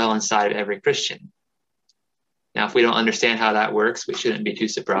come and dwell inside of every Christian. Now, if we don't understand how that works, we shouldn't be too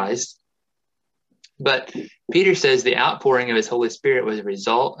surprised. But Peter says the outpouring of his Holy Spirit was a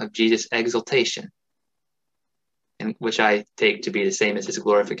result of Jesus' exaltation, and which I take to be the same as his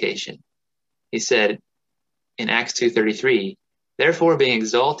glorification. He said in Acts 2:33, therefore being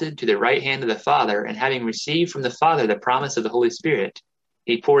exalted to the right hand of the Father, and having received from the Father the promise of the Holy Spirit,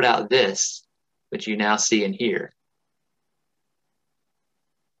 he poured out this, which you now see and hear.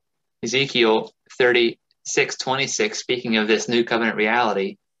 Ezekiel 36:26, speaking of this new covenant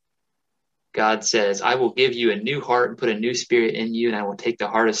reality, God says, I will give you a new heart and put a new spirit in you, and I will take the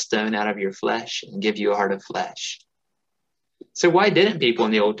heart of stone out of your flesh and give you a heart of flesh. So why didn't people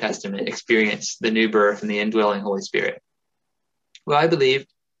in the Old Testament experience the new birth and the indwelling Holy Spirit? Well, I believe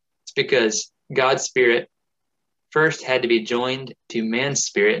it's because God's Spirit first had to be joined to man's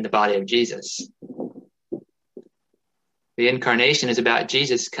spirit in the body of Jesus. The incarnation is about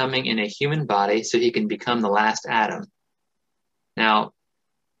Jesus coming in a human body so he can become the last Adam. Now,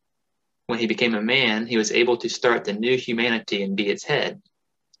 when he became a man, he was able to start the new humanity and be its head,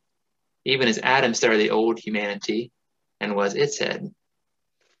 even as Adam started the old humanity and was its head.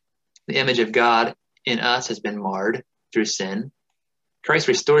 The image of God in us has been marred through sin. Christ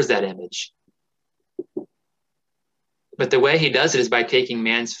restores that image. But the way he does it is by taking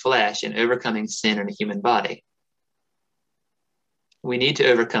man's flesh and overcoming sin in a human body. We need to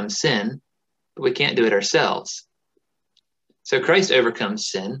overcome sin, but we can't do it ourselves. So Christ overcomes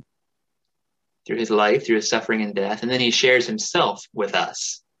sin through his life, through his suffering and death, and then he shares himself with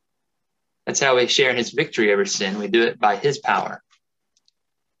us. That's how we share his victory over sin. We do it by his power.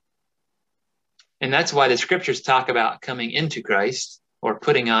 And that's why the scriptures talk about coming into Christ or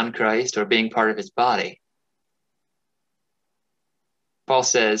putting on Christ or being part of his body. Paul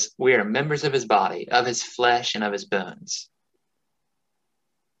says we are members of his body, of his flesh, and of his bones.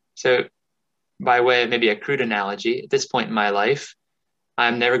 So by way of maybe a crude analogy, at this point in my life,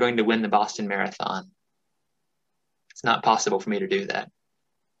 I'm never going to win the Boston Marathon. It's not possible for me to do that.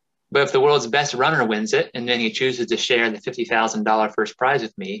 But if the world's best runner wins it, and then he chooses to share the $50,000 first prize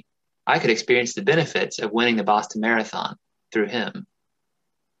with me, I could experience the benefits of winning the Boston Marathon through him.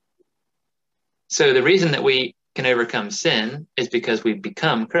 So the reason that we can overcome sin is because we've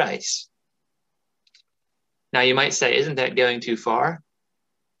become Christ. Now you might say, isn't that going too far?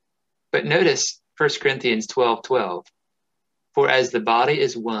 But notice 1 Corinthians 12:12. For as the body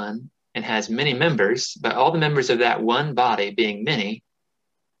is one and has many members, but all the members of that one body, being many,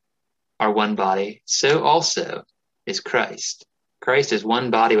 are one body, so also is Christ. Christ is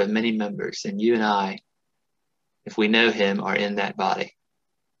one body with many members, and you and I, if we know him, are in that body.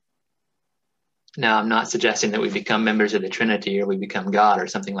 Now, I'm not suggesting that we become members of the Trinity or we become God or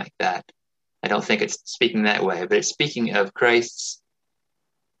something like that. I don't think it's speaking that way, but it's speaking of Christ's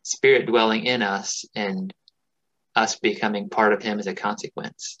Spirit dwelling in us and us becoming part of him as a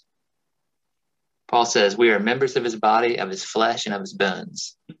consequence. Paul says we are members of his body, of his flesh, and of his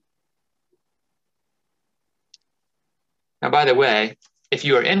bones. Now, by the way, if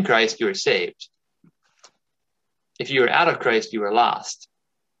you are in Christ, you are saved. If you are out of Christ, you are lost.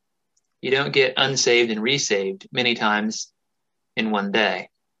 You don't get unsaved and resaved many times in one day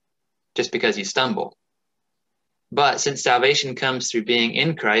just because you stumble. But since salvation comes through being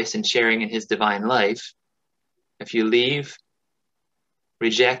in Christ and sharing in his divine life, if you leave,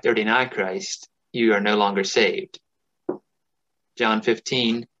 reject, or deny Christ, you are no longer saved. John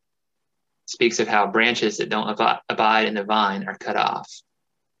 15 speaks of how branches that don't abide in the vine are cut off.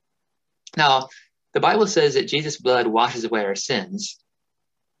 Now, the Bible says that Jesus' blood washes away our sins.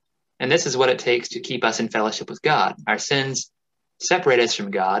 And this is what it takes to keep us in fellowship with God. Our sins separate us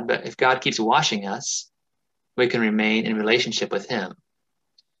from God, but if God keeps washing us, we can remain in relationship with him.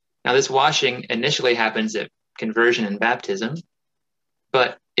 Now, this washing initially happens at conversion and baptism,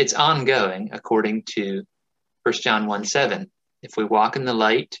 but it's ongoing according to 1 John 1:7. If we walk in the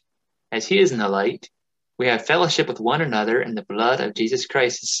light as he is in the light, we have fellowship with one another, and the blood of Jesus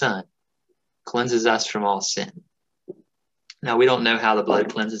Christ, his son, cleanses us from all sin. Now, we don't know how the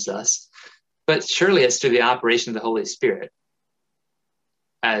blood cleanses us, but surely it's through the operation of the Holy Spirit.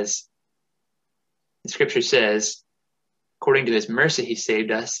 As the scripture says, according to his mercy, he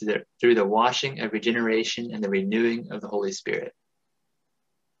saved us through the washing of regeneration and the renewing of the Holy Spirit.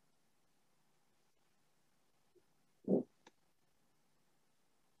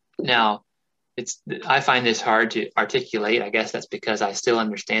 Now, I find this hard to articulate. I guess that's because I still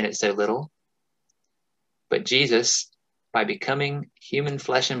understand it so little. But Jesus, by becoming human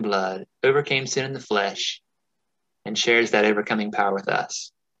flesh and blood, overcame sin in the flesh and shares that overcoming power with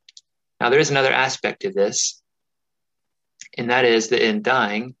us. Now, there is another aspect to this, and that is that in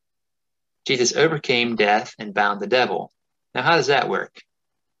dying, Jesus overcame death and bound the devil. Now, how does that work?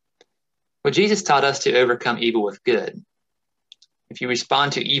 Well, Jesus taught us to overcome evil with good. If you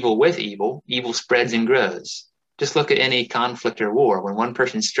respond to evil with evil, evil spreads and grows. Just look at any conflict or war. When one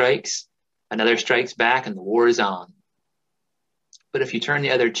person strikes, another strikes back, and the war is on. But if you turn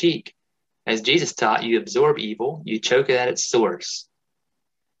the other cheek, as Jesus taught, you absorb evil, you choke it at its source.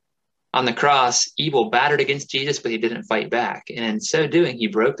 On the cross, evil battered against Jesus, but he didn't fight back. And in so doing, he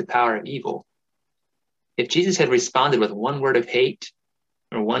broke the power of evil. If Jesus had responded with one word of hate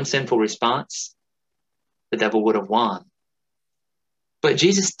or one sinful response, the devil would have won. But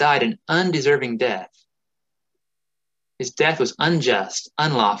Jesus died an undeserving death. His death was unjust,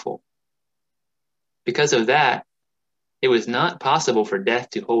 unlawful. Because of that, it was not possible for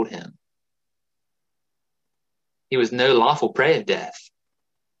death to hold him. He was no lawful prey of death.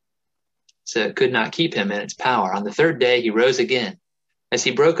 So it could not keep him in its power. On the third day, he rose again. As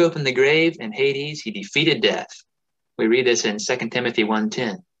he broke open the grave and Hades, he defeated death. We read this in 2 Timothy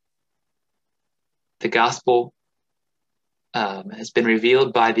 1:10. The gospel has been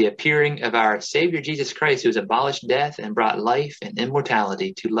revealed by the appearing of our Savior Jesus Christ, who has abolished death and brought life and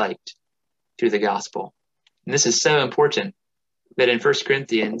immortality to light through the gospel. And this is so important that in 1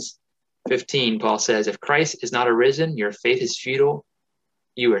 Corinthians 15, Paul says, if Christ is not arisen, your faith is futile,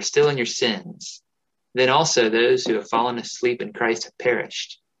 you are still in your sins. Then also those who have fallen asleep in Christ have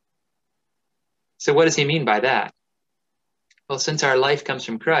perished. So what does he mean by that? Well, since our life comes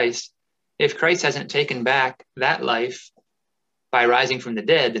from Christ, if Christ hasn't taken back that life by rising from the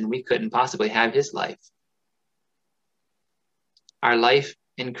dead, then we couldn't possibly have his life. Our life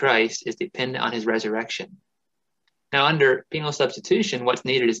in Christ is dependent on his resurrection. Now, under penal substitution, what's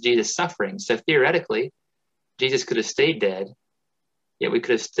needed is Jesus' suffering. So theoretically, Jesus could have stayed dead, yet we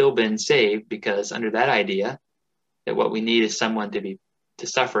could have still been saved, because under that idea, that what we need is someone to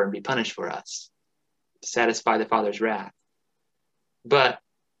suffer and be punished for us, to satisfy the Father's wrath. But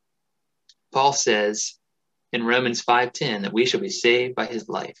Paul says in Romans 5:10 that we shall be saved by his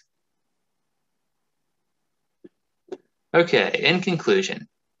life. Okay, in conclusion,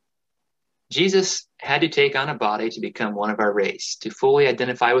 Jesus had to take on a body to become one of our race, to fully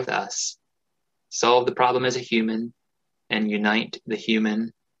identify with us, solve the problem as a human, and unite the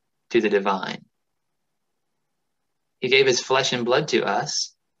human to the divine. He gave his flesh and blood to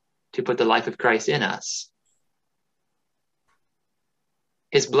us to put the life of Christ in us.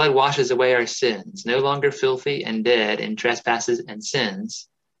 His blood washes away our sins. No longer filthy and dead in trespasses and sins,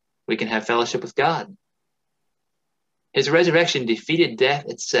 we can have fellowship with God. His resurrection defeated death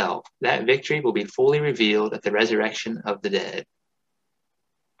itself. That victory will be fully revealed at the resurrection of the dead.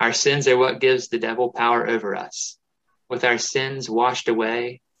 Our sins are what gives the devil power over us. With our sins washed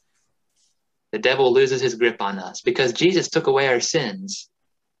away, the devil loses his grip on us. Because Jesus took away our sins,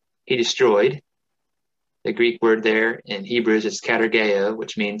 he destroyed. The Greek word there in Hebrews is katergeo,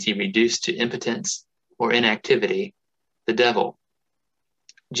 which means he reduced to impotence or inactivity the devil.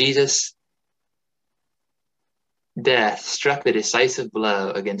 Jesus' death struck the decisive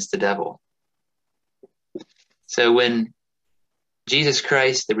blow against the devil. So when Jesus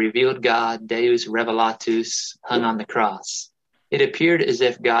Christ, the revealed God, Deus Revelatus, hung on the cross, it appeared as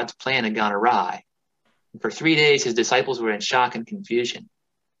if God's plan had gone awry. For 3 days, his disciples were in shock and confusion.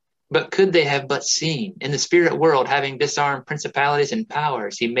 But could they have but seen? In the spirit world, having disarmed principalities and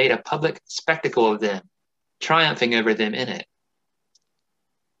powers, he made a public spectacle of them, triumphing over them in it.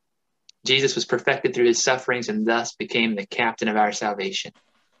 Jesus was perfected through his sufferings and thus became the captain of our salvation.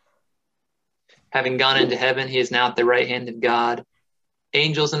 Having gone into heaven, he is now at the right hand of God,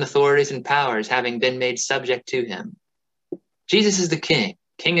 angels and authorities and powers having been made subject to him. Jesus is the King,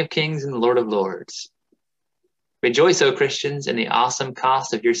 King of kings and Lord of lords. Rejoice, O Christians, in the awesome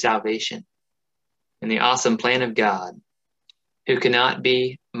cost of your salvation, in the awesome plan of God, who cannot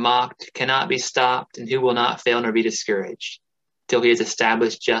be mocked, cannot be stopped, and who will not fail nor be discouraged, till he has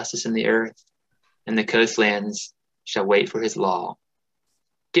established justice in the earth, and the coastlands shall wait for his law.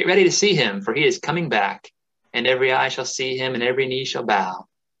 Get ready to see him, for he is coming back, and every eye shall see him, and every knee shall bow,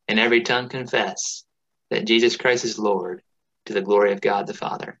 and every tongue confess that Jesus Christ is Lord, to the glory of God the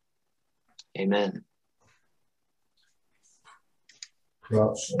Father. Amen.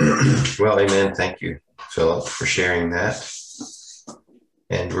 Well, amen. Thank you, Philip, for sharing that.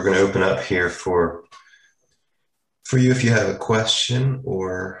 And we're going to open up here for you if you have a question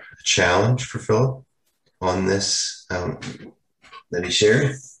or a challenge for Philip on this that he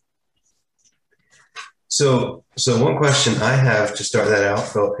shared. So one question I have to start that out,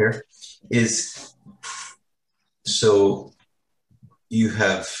 Philip, here is, so you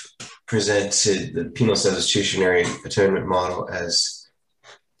have presented the penal substitutionary atonement model as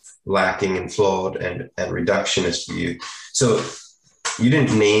lacking and flawed and reductionist view. So you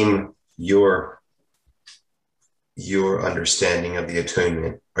didn't name your understanding of the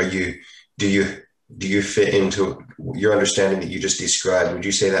atonement. Do you fit into your understanding that you just described? Would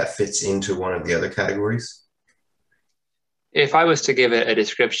you say that fits into one of the other categories? If I was to give it a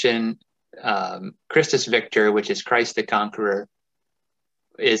description, Christus Victor, which is Christ the Conqueror,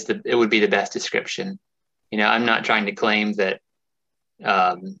 it would be the best description. I'm not trying to claim that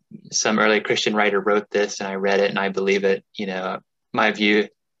some early Christian writer wrote this and I read it and I believe it. My view,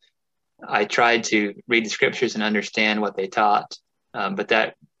 I tried to read the scriptures and understand what they taught, but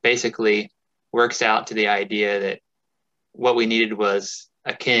that basically works out to the idea that what we needed was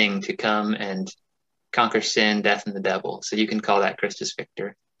a king to come and conquer sin, death, and the devil. So you can call that Christus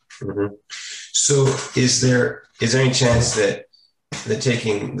Victor. Mm-hmm. So is there any chance that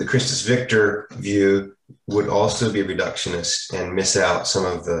taking the Christus Victor view would also be reductionist and miss out some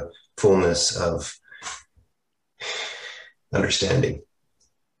of the fullness of understanding?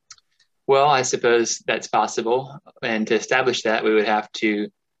 Well, I suppose that's possible. And to establish that, we would have to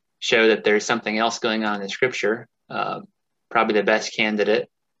show that there's something else going on in the scripture. Probably the best candidate,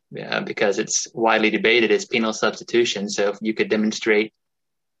 because it's widely debated, is penal substitution. So if you could demonstrate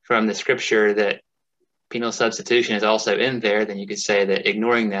from the scripture that penal substitution is also in there, then you could say that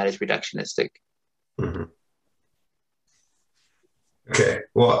ignoring that is reductionistic. Mm-hmm. Okay.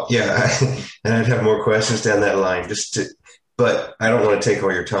 Well, yeah, and I'd have more questions down that line, but I don't want to take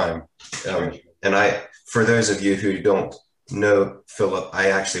all your time. And for those of you who don't know Philip,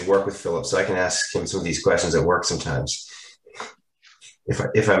 I actually work with Philip, so I can ask him some of these questions at work sometimes,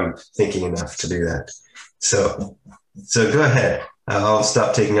 if I'm thinking enough to do that. So go ahead. I'll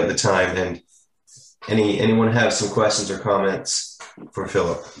stop taking up the time. And anyone have some questions or comments for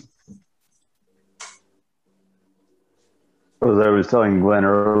Philip? As I was telling Glenn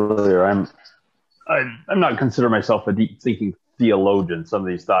earlier, I'm not consider myself a deep thinking theologian. Some of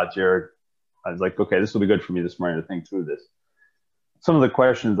these thoughts here, I was like, okay, this will be good for me this morning to think through this. Some of the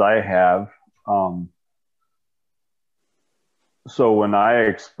questions I have, so when I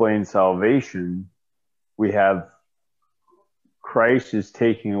explain salvation, we have Christ is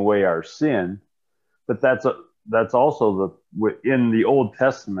taking away our sin, but that's also in the Old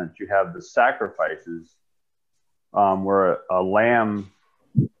Testament, you have the sacrifices where a lamb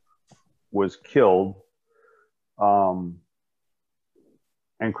was killed, and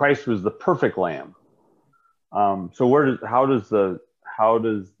Christ was the perfect lamb. So what's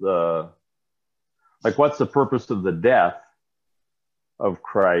the purpose of the death of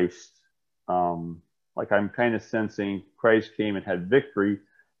Christ? I'm kind of sensing Christ came and had victory,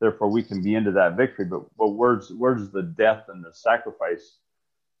 therefore we can be into that victory. But where does the death and the sacrifice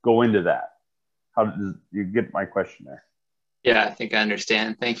go into that? How does you get my question there? Yeah, I think I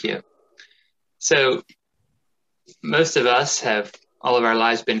understand. Thank you. So most of us have all of our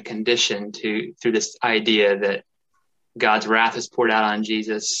lives been conditioned through this idea that God's wrath is poured out on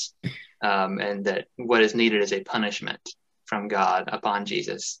Jesus, and that what is needed is a punishment from God upon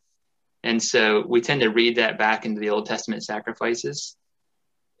Jesus. And so we tend to read that back into the Old Testament sacrifices.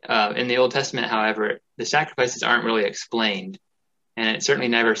 In the Old Testament, however, the sacrifices aren't really explained. And it certainly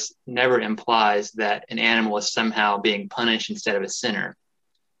never implies that an animal is somehow being punished instead of a sinner.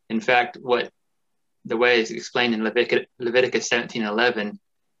 In fact, the way it's explained in Leviticus 17:11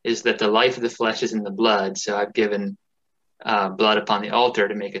 is that the life of the flesh is in the blood. So I've given blood upon the altar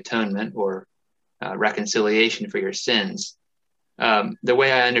to make atonement or reconciliation for your sins. The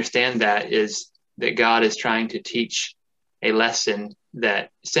way I understand that is that God is trying to teach a lesson that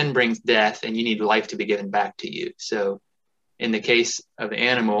sin brings death and you need life to be given back to you. So in the case of the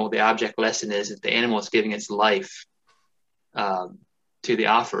animal, the object lesson is that the animal is giving its life to the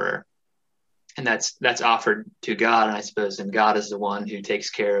offerer. And that's offered to God, and I suppose, and God is the one who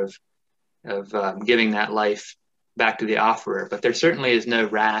takes care of giving that life back to the offerer. But there certainly is no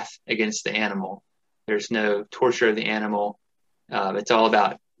wrath against the animal. There's no torture of the animal. It's all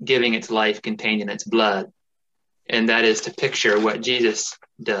about giving its life contained in its blood. And that is to picture what Jesus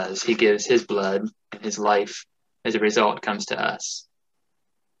does. He gives his blood and his life, as a result, comes to us.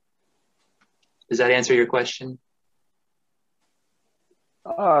 Does that answer your question?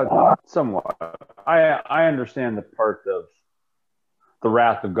 Somewhat. I understand the part of the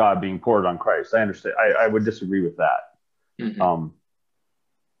wrath of God being poured on Christ. I understand. I would disagree with that. Mm-hmm.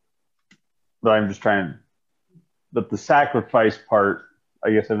 But I'm just trying. But the sacrifice part,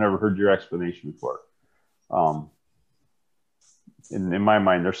 I guess I've never heard your explanation before. In my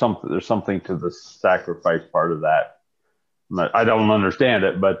mind, there's something to the sacrifice part of that. I don't understand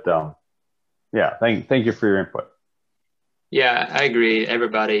it, but yeah. Thank you for your input. Yeah, I agree.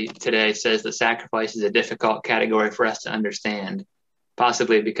 Everybody today says that sacrifice is a difficult category for us to understand,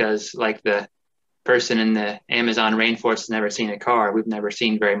 possibly because, like the person in the Amazon rainforest has never seen a car, we've never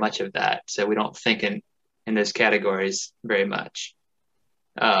seen very much of that. So we don't think in those categories very much.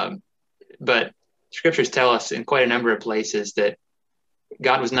 But scriptures tell us in quite a number of places that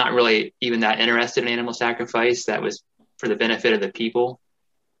God was not really even that interested in animal sacrifice. That was for the benefit of the people.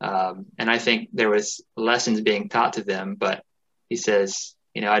 And I think there was lessons being taught to them, but he says,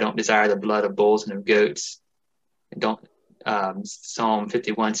 I don't desire the blood of bulls and of goats. And Psalm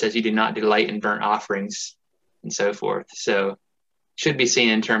 51 says you do not delight in burnt offerings and so forth. So should be seen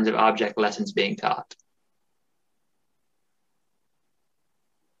in terms of object lessons being taught.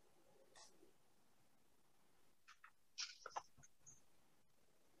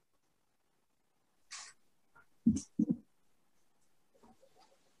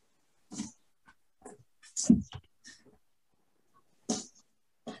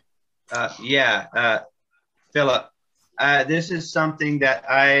 Philip, this is something that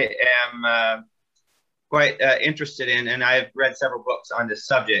I am quite interested in, and I've read several books on this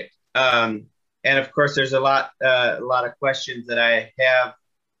subject. And of course, there's a lot of questions that I have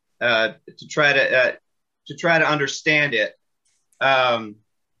to try to understand it.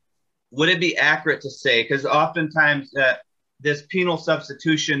 Would it be accurate to say, because oftentimes this penal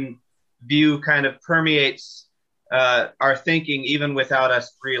substitution view kind of permeates our thinking even without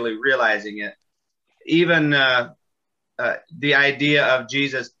us really realizing it. Even the idea of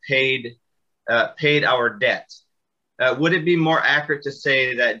Jesus paid our debt. Would it be more accurate to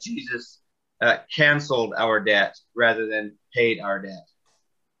say that Jesus canceled our debt rather than paid our debt?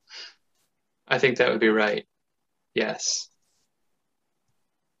 I think that would be right. Yes.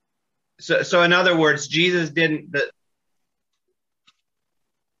 So in other words, Jesus didn't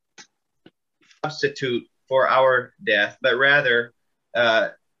substitute for our death, but rather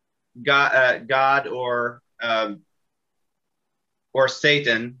God or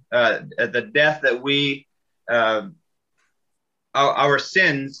Satan, the death that we our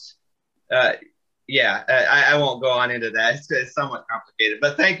sins. I won't go on into that. It's somewhat complicated,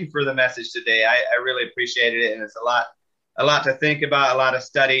 but thank you for the message today. I really appreciated it, and it's a lot to think about, a lot of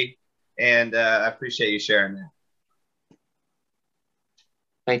study, and I appreciate you sharing that.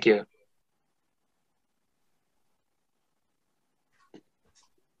 Thank you.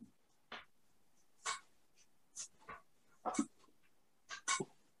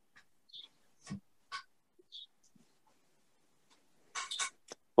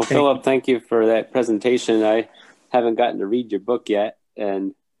 Well, Philip, thank you for that presentation. I haven't gotten to read your book yet,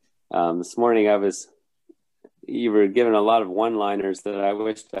 and this morning I was you were given a lot of one-liners that I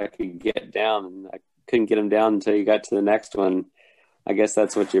wished I could get down, and I couldn't get them down until you got to the next one. I guess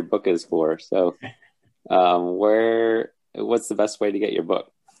that's what your book is for. So what's the best way to get your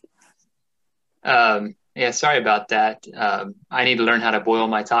book? Yeah, sorry about that. I need to learn how to boil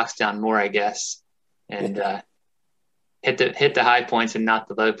my talks down more, I guess, and hit the high points and not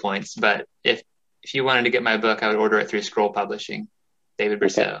the low points. But if you wanted to get my book, I would order it through Scroll Publishing, David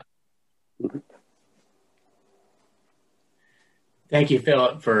Brousseau. Okay. Thank you,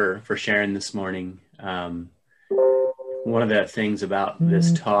 Philip, for sharing this morning. One of the things about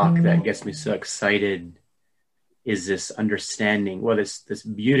this talk that gets me so excited is this understanding, well, this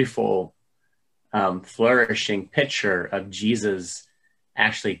beautiful, flourishing picture of Jesus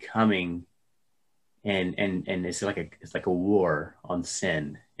actually coming, and it's like a war on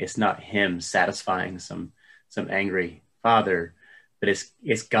sin. It's not him satisfying some angry father, but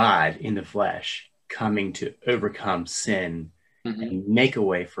it's God in the flesh coming to overcome sin and make a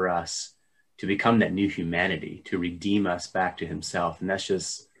way for us to become that new humanity, to redeem us back to himself. And that's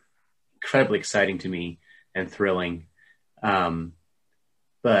just incredibly exciting to me and thrilling. But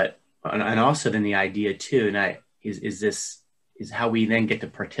also then the idea too, and is how we then get to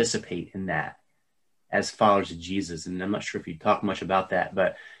participate in that as followers of Jesus. And I'm not sure if you talk much about that,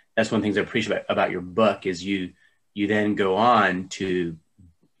 but that's one of the things I appreciate about your book is you then go on to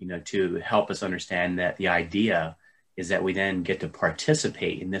help us understand that the idea is that we then get to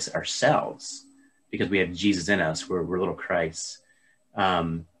participate in this ourselves because we have Jesus in us. We're little Christ.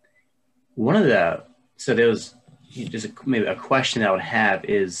 Maybe a question I would have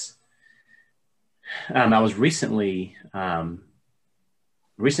is, I was recently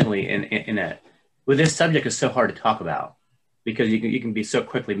with this subject is so hard to talk about because you can be so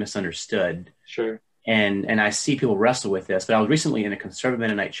quickly misunderstood. Sure. And I see people wrestle with this, but I was recently in a conservative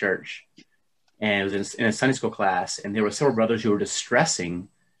Mennonite church, and it was in a Sunday school class, and there were several brothers who were just stressing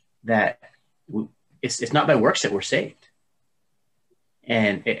that it's not by works that we're saved.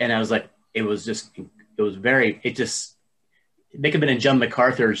 And I was like, they could have been in John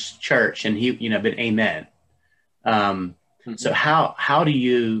MacArthur's church and he, been amen. So how do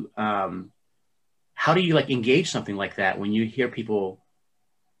you like engage something like that when you hear people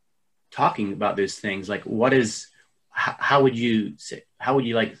talking about those things? Like how would you say,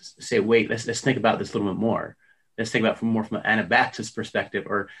 wait, let's think about this a little bit more. Let's think about from an Anabaptist perspective,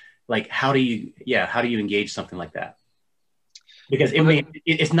 or like, how do you engage something like that? Because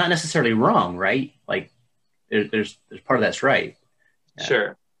it's not necessarily wrong, right? Like there's part of that's right. Yeah.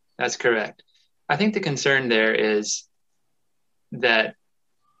 Sure. That's correct. I think the concern there is that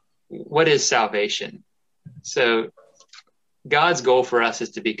what is salvation? So God's goal for us is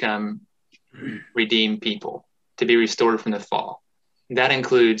to become redeemed people, to be restored from the fall. That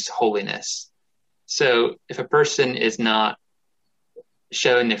includes holiness. So if a person is not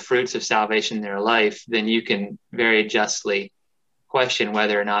showing the fruits of salvation in their life, then you can very justly question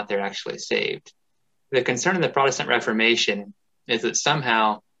whether or not they're actually saved. The concern of the Protestant Reformation is that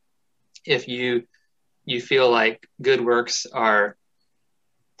somehow if you feel like good works are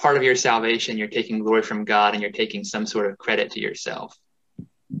part of your salvation, you're taking glory from God and you're taking some sort of credit to yourself.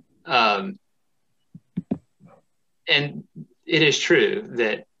 And it is true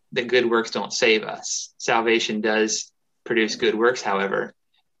that good works don't save us. Salvation does produce good works, however.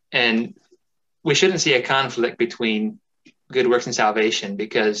 And we shouldn't see a conflict between good works and salvation,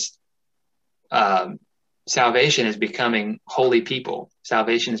 because salvation is becoming holy people.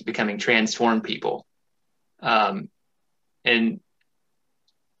 Salvation is becoming transformed people. And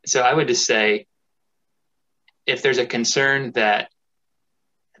so I would just say, if there's a concern that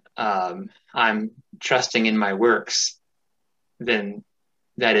I'm trusting in my works, then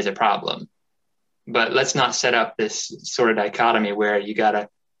that is a problem. But let's not set up this sort of dichotomy where you gotta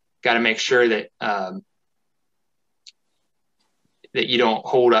make sure that that you don't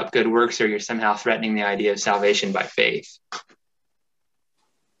hold up good works, or you're somehow threatening the idea of salvation by faith.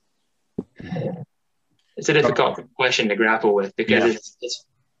 It's a difficult question to grapple with because it's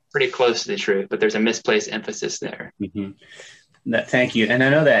pretty close to the truth, but there's a misplaced emphasis there. Mm-hmm. Thank you. And I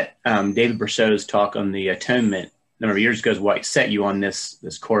know that David Brousseau's talk on the atonement a number of years ago is what set you on this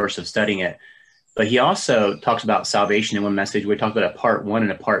course of studying it. But he also talks about salvation in one message. We talked about a part 1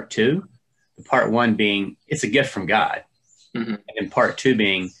 and a part 2. The part 1 being it's a gift from God. Mm-hmm. And then part 2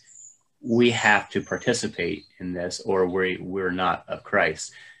 being we have to participate in this, or we're not of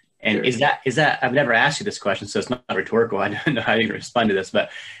Christ. And sure. Is that I've never asked you this question, so it's not rhetorical. I don't know how you can respond to this, but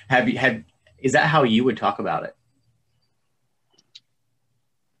is that how you would talk about it?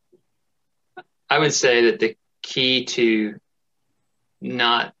 I would say that the key to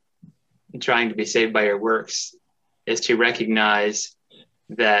not trying to be saved by your works is to recognize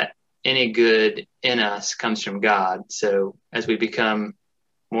that any good in us comes from God. So as we become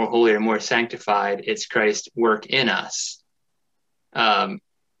more holy or more sanctified, it's Christ's work in us.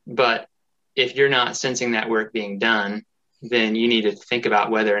 But if you're not sensing that work being done, then you need to think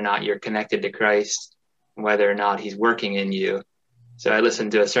about whether or not you're connected to Christ, whether or not he's working in you. So I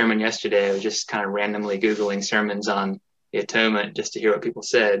listened to a sermon yesterday. I was just kind of randomly Googling sermons on the atonement just to hear what people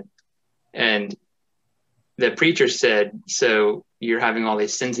said. And the preacher said, so you're having all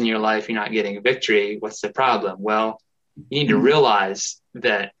these sins in your life, you're not getting victory. What's the problem? Well, you need to realize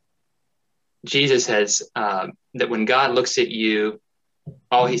that Jesus has, that when God looks at you,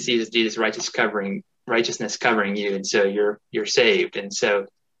 all he sees is Jesus' righteousness covering you. And so you're saved. And so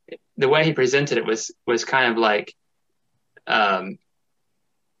the way he presented it was kind of like,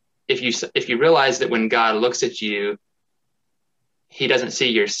 if you realize that when God looks at you, he doesn't see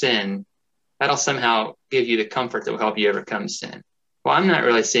your sin, that'll somehow give you the comfort that will help you overcome sin. Well, I'm not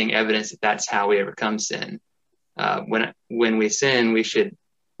really seeing evidence that that's how we overcome sin. When we sin, we should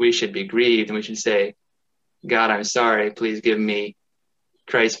be grieved, and we should say, God, I'm sorry. Please give me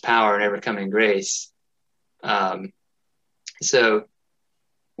Christ's power and overcoming grace. So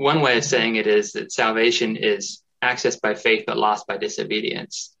one way of saying it is that salvation is accessed by faith but lost by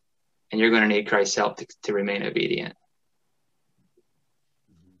disobedience. And you're going to need Christ's help to remain obedient.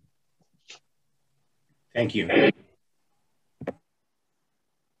 Thank you.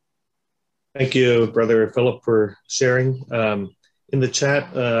 Thank you, Brother Philip, for sharing. In the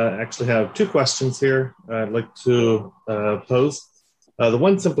chat, I actually have two questions here I'd like to pose. The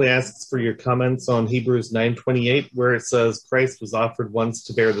one simply asks for your comments on Hebrews 9:28, where it says Christ was offered once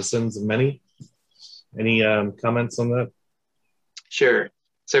to bear the sins of many. Any comments on that? Sure.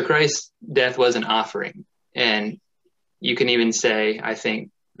 So Christ's death was an offering. And you can even say, I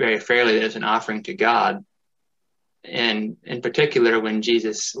think, very fairly that it's an offering to God. And in particular, when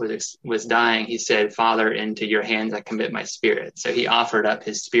Jesus was dying, he said, Father, into your hands I commit my spirit. So he offered up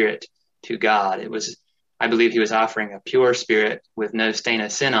his spirit to God. I believe he was offering a pure spirit with no stain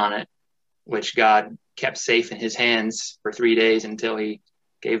of sin on it, which God kept safe in his hands for 3 days until he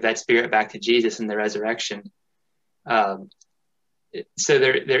gave that spirit back to Jesus in the resurrection. So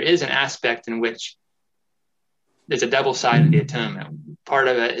there is an aspect in which there's a double side of the atonement. Part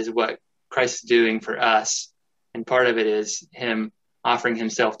of it is what Christ is doing for us, and part of it is him offering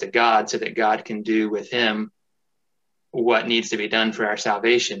himself to God so that God can do with him what needs to be done for our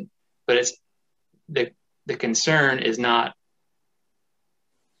salvation. But it's the concern is not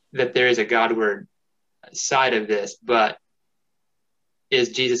that there is a Godward side of this, but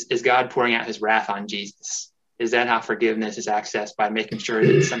is God pouring out his wrath on Jesus? Is that how forgiveness is accessed, by making sure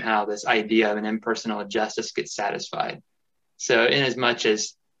that somehow this idea of an impersonal justice gets satisfied? So in as much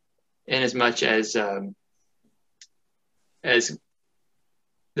as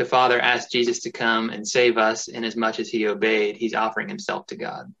the Father asked Jesus to come and save us, in as much as he obeyed, he's offering himself to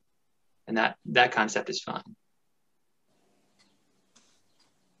God. And that concept is fine.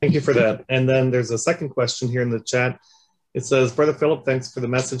 Thank you for that. And then there's a second question here in the chat. It says, Brother Philip, thanks for the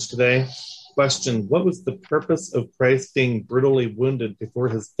message today. Question, what was the purpose of Christ being brutally wounded before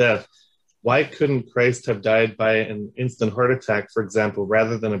his death? Why couldn't Christ have died by an instant heart attack, for example,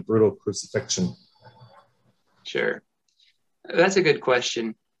 rather than a brutal crucifixion? Sure. That's a good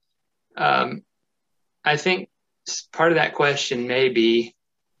question. I think part of that question may be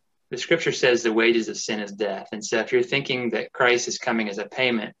the scripture says the wages of sin is death. And so if you're thinking that Christ is coming as a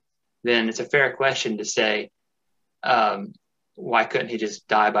payment, then it's a fair question to say, why couldn't he just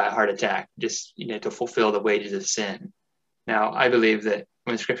die by a heart attack, just to fulfill the wages of sin? Now, I believe that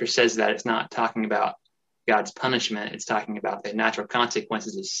when the scripture says that, it's not talking about God's punishment. It's talking about the natural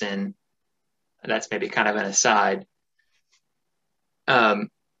consequences of sin. That's maybe kind of an aside. But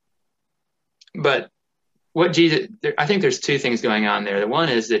what I think there's two things going on there. The one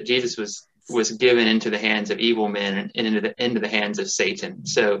is that Jesus was given into the hands of evil men and into the hands of Satan.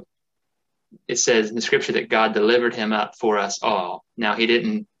 So it says in the scripture that God delivered him up for us all. Now, he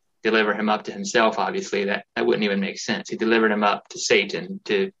didn't deliver him up to himself, obviously. That wouldn't even make sense. He delivered him up to Satan,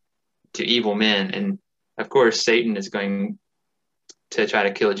 to evil men. And of course, Satan is going to try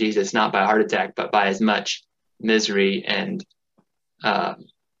to kill Jesus, not by a heart attack, but by as much misery and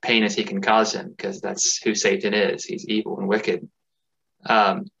pain as he can cause him, because that's who Satan is. He's evil and wicked.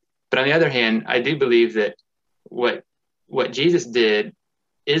 But on the other hand, I do believe that what Jesus did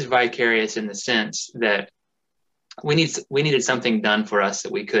is vicarious in the sense that we needed something done for us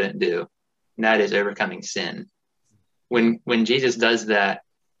that we couldn't do, and that is overcoming sin. When Jesus does that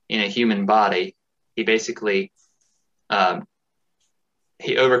in a human body, he basically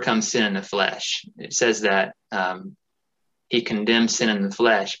he overcomes sin in the flesh. It says that he condemned sin in the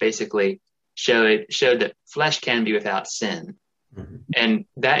flesh, basically showed that flesh can be without sin. Mm-hmm. And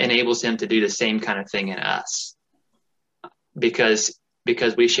that enables him to do the same kind of thing in us, because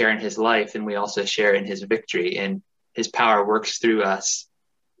we share in his life, and we also share in his victory, and his power works through us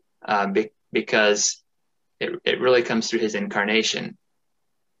because it really comes through his incarnation.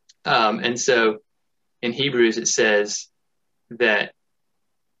 And so in Hebrews, it says that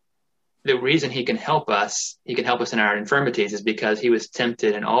the reason he can help us in our infirmities, is because he was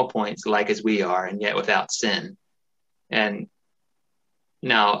tempted in all points like as we are, and yet without sin. And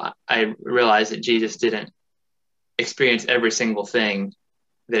now I realize that Jesus didn't experience every single thing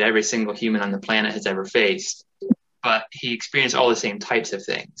that every single human on the planet has ever faced, but he experienced all the same types of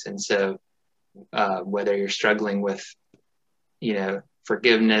things. And so whether you're struggling with,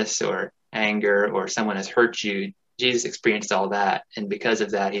 forgiveness or anger, or someone has hurt you, Jesus experienced all that. And because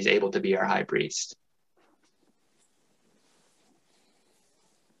of that, he's able to be our high priest.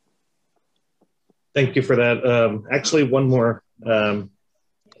 Thank you for that. Actually, one more,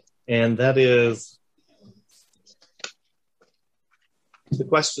 and that is, the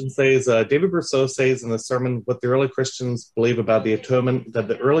question says, David Brousseau says in the sermon, what the early Christians believe about the atonement, that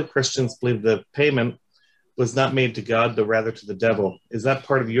the early Christians believe the payment was not made to God, but rather to the devil. Is that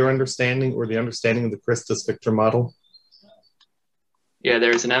part of your understanding, or the understanding of the Christus Victor model? Yeah,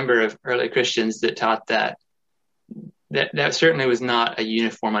 there's a number of early Christians that taught that. That certainly was not a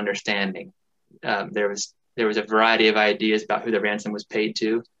uniform understanding. There was a variety of ideas about who the ransom was paid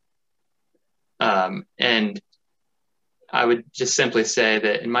to. And I would just simply say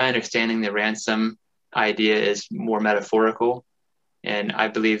that in my understanding, the ransom idea is more metaphorical. And I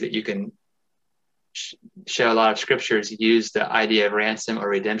believe that you can show a lot of scriptures use the idea of ransom or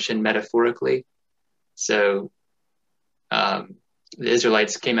redemption metaphorically. So the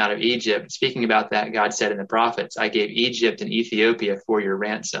Israelites came out of Egypt. Speaking about that, God said in the prophets, I gave Egypt and Ethiopia for your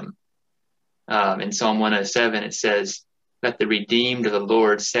ransom. In Psalm 107, it says, let the redeemed of the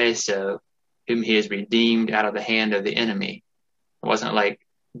Lord say so, whom he has redeemed out of the hand of the enemy. It wasn't like,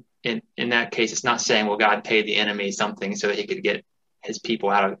 in that case, it's not saying, well, God paid the enemy something so that he could get his people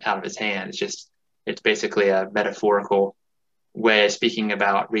out of his hand. It's basically a metaphorical way of speaking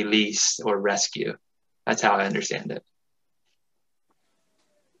about release or rescue. That's how I understand it.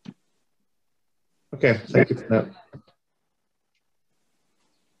 Okay, thank you for that.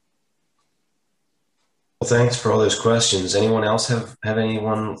 Well, thanks for all those questions. Anyone else have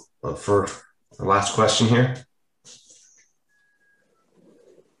anyone for the last question here?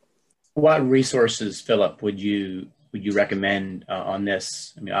 What resources, Philip, would you recommend on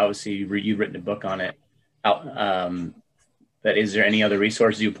this? I mean, obviously you've written a book on it. But is there any other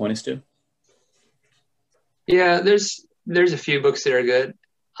resources you point us to? Yeah, there's a few books that are good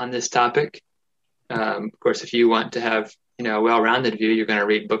on this topic. Of course, if you want to have a well-rounded view, you're going to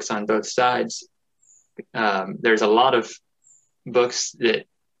read books on both sides. There's a lot of books that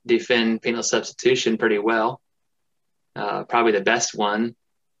defend penal substitution pretty well. Probably the best one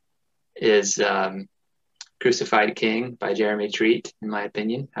is Crucified King by Jeremy Treat, in my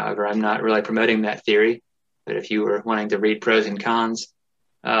opinion. However, I'm not really promoting that theory, but if you were wanting to read pros and cons,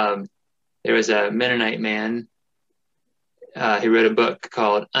 there was a Mennonite man who wrote a book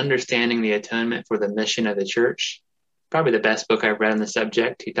called Understanding the Atonement for the Mission of the Church. Probably the best book I've read on the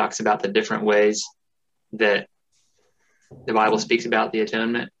subject. He talks about the different ways that the Bible speaks about the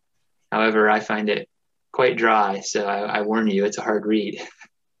atonement. However, I find it quite dry, so I warn you, it's a hard read.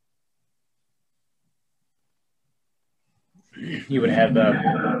 You would have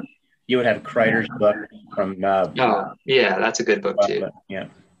Kreider's book from. Yeah, that's a good book too. Yeah,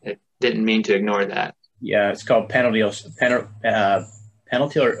 it didn't mean to ignore that. Yeah, it's called Penalty or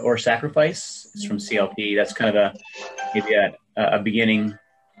Sacrifice. It's from CLP. That's kind of maybe a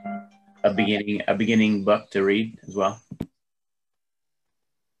beginning book to read as well.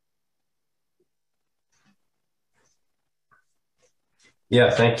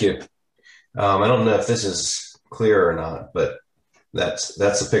 Yeah, thank you. I don't know if this is clear or not, but that's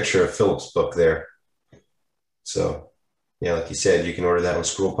a picture of Philip's book there. So, yeah, like you said, you can order that on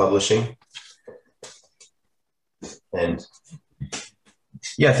Scroll Publishing. And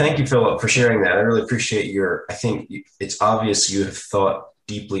yeah, thank you, Philip, for sharing that. I really appreciate I think it's obvious you have thought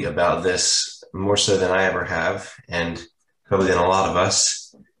deeply about this, more so than I ever have, and probably than a lot of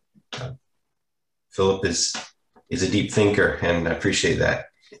us. Philip is a deep thinker, and I appreciate that.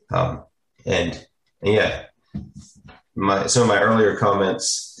 And yeah, some of my earlier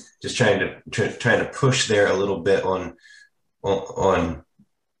comments, just trying to push there a little bit on what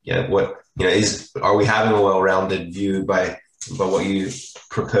are we having a well-rounded view by what you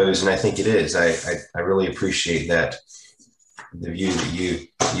propose, and I think it is. I really appreciate that, the view that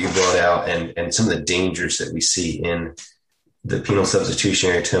you brought out, and some of the dangers that we see in the penal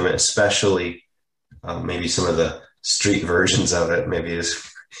substitutionary atonement, especially maybe some of the street versions of it, maybe is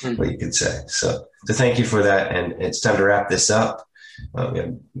what you could say. So thank you for that, and it's time to wrap this up.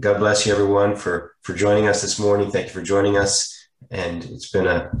 God bless you, everyone, for joining us this morning. Thank you for joining us, and it's been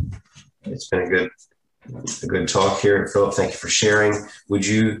a good talk here. Philip, thank you for sharing.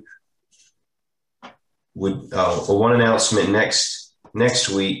 One announcement next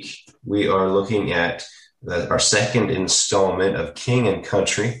week, we are looking at our second installment of King and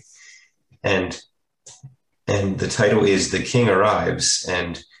Country, and the title is The King Arrives,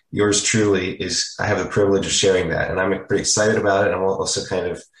 and yours truly I have the privilege of sharing that, and I'm pretty excited about it. I'm also kind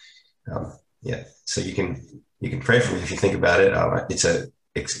of, so you can pray for me if you think about it. It's a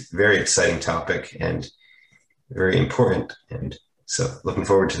very exciting topic and very important, and so looking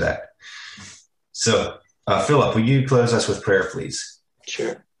forward to that. So, Philip, will you close us with prayer, please?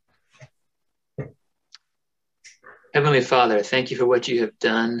 Sure. Heavenly Father, thank you for what you have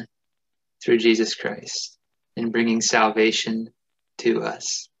done through Jesus Christ in bringing salvation to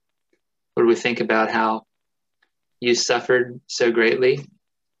us. Lord, we think about how you suffered so greatly.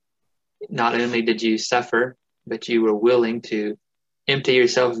 Not only did you suffer, but you were willing to empty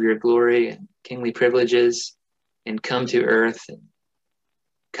yourself of your glory and kingly privileges and come to earth and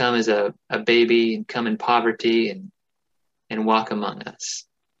come as a baby and come in poverty and walk among us.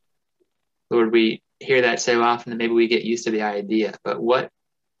 Lord, we hear that so often that maybe we get used to the idea, but what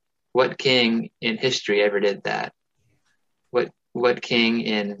king in history ever did that? What king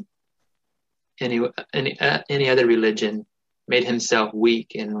in any other religion made himself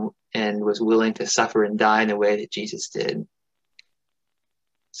weak and was willing to suffer and die in the way that Jesus did?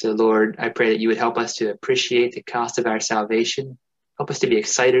 So Lord, I pray that you would help us to appreciate the cost of our salvation. Help us to be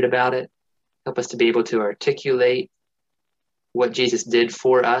excited about it. Help us to be able to articulate what Jesus did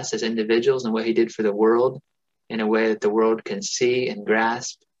for us as individuals and what he did for the world in a way that the world can see and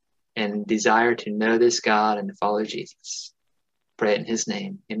grasp and desire to know this God and to follow Jesus. Pray it in his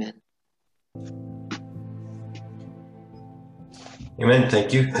name. Amen. Amen.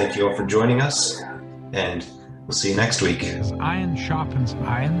 Thank you. Thank you all for joining us, and we'll see you next week. As iron sharpens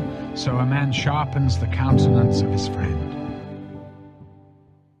iron, so a man sharpens the countenance of his friend.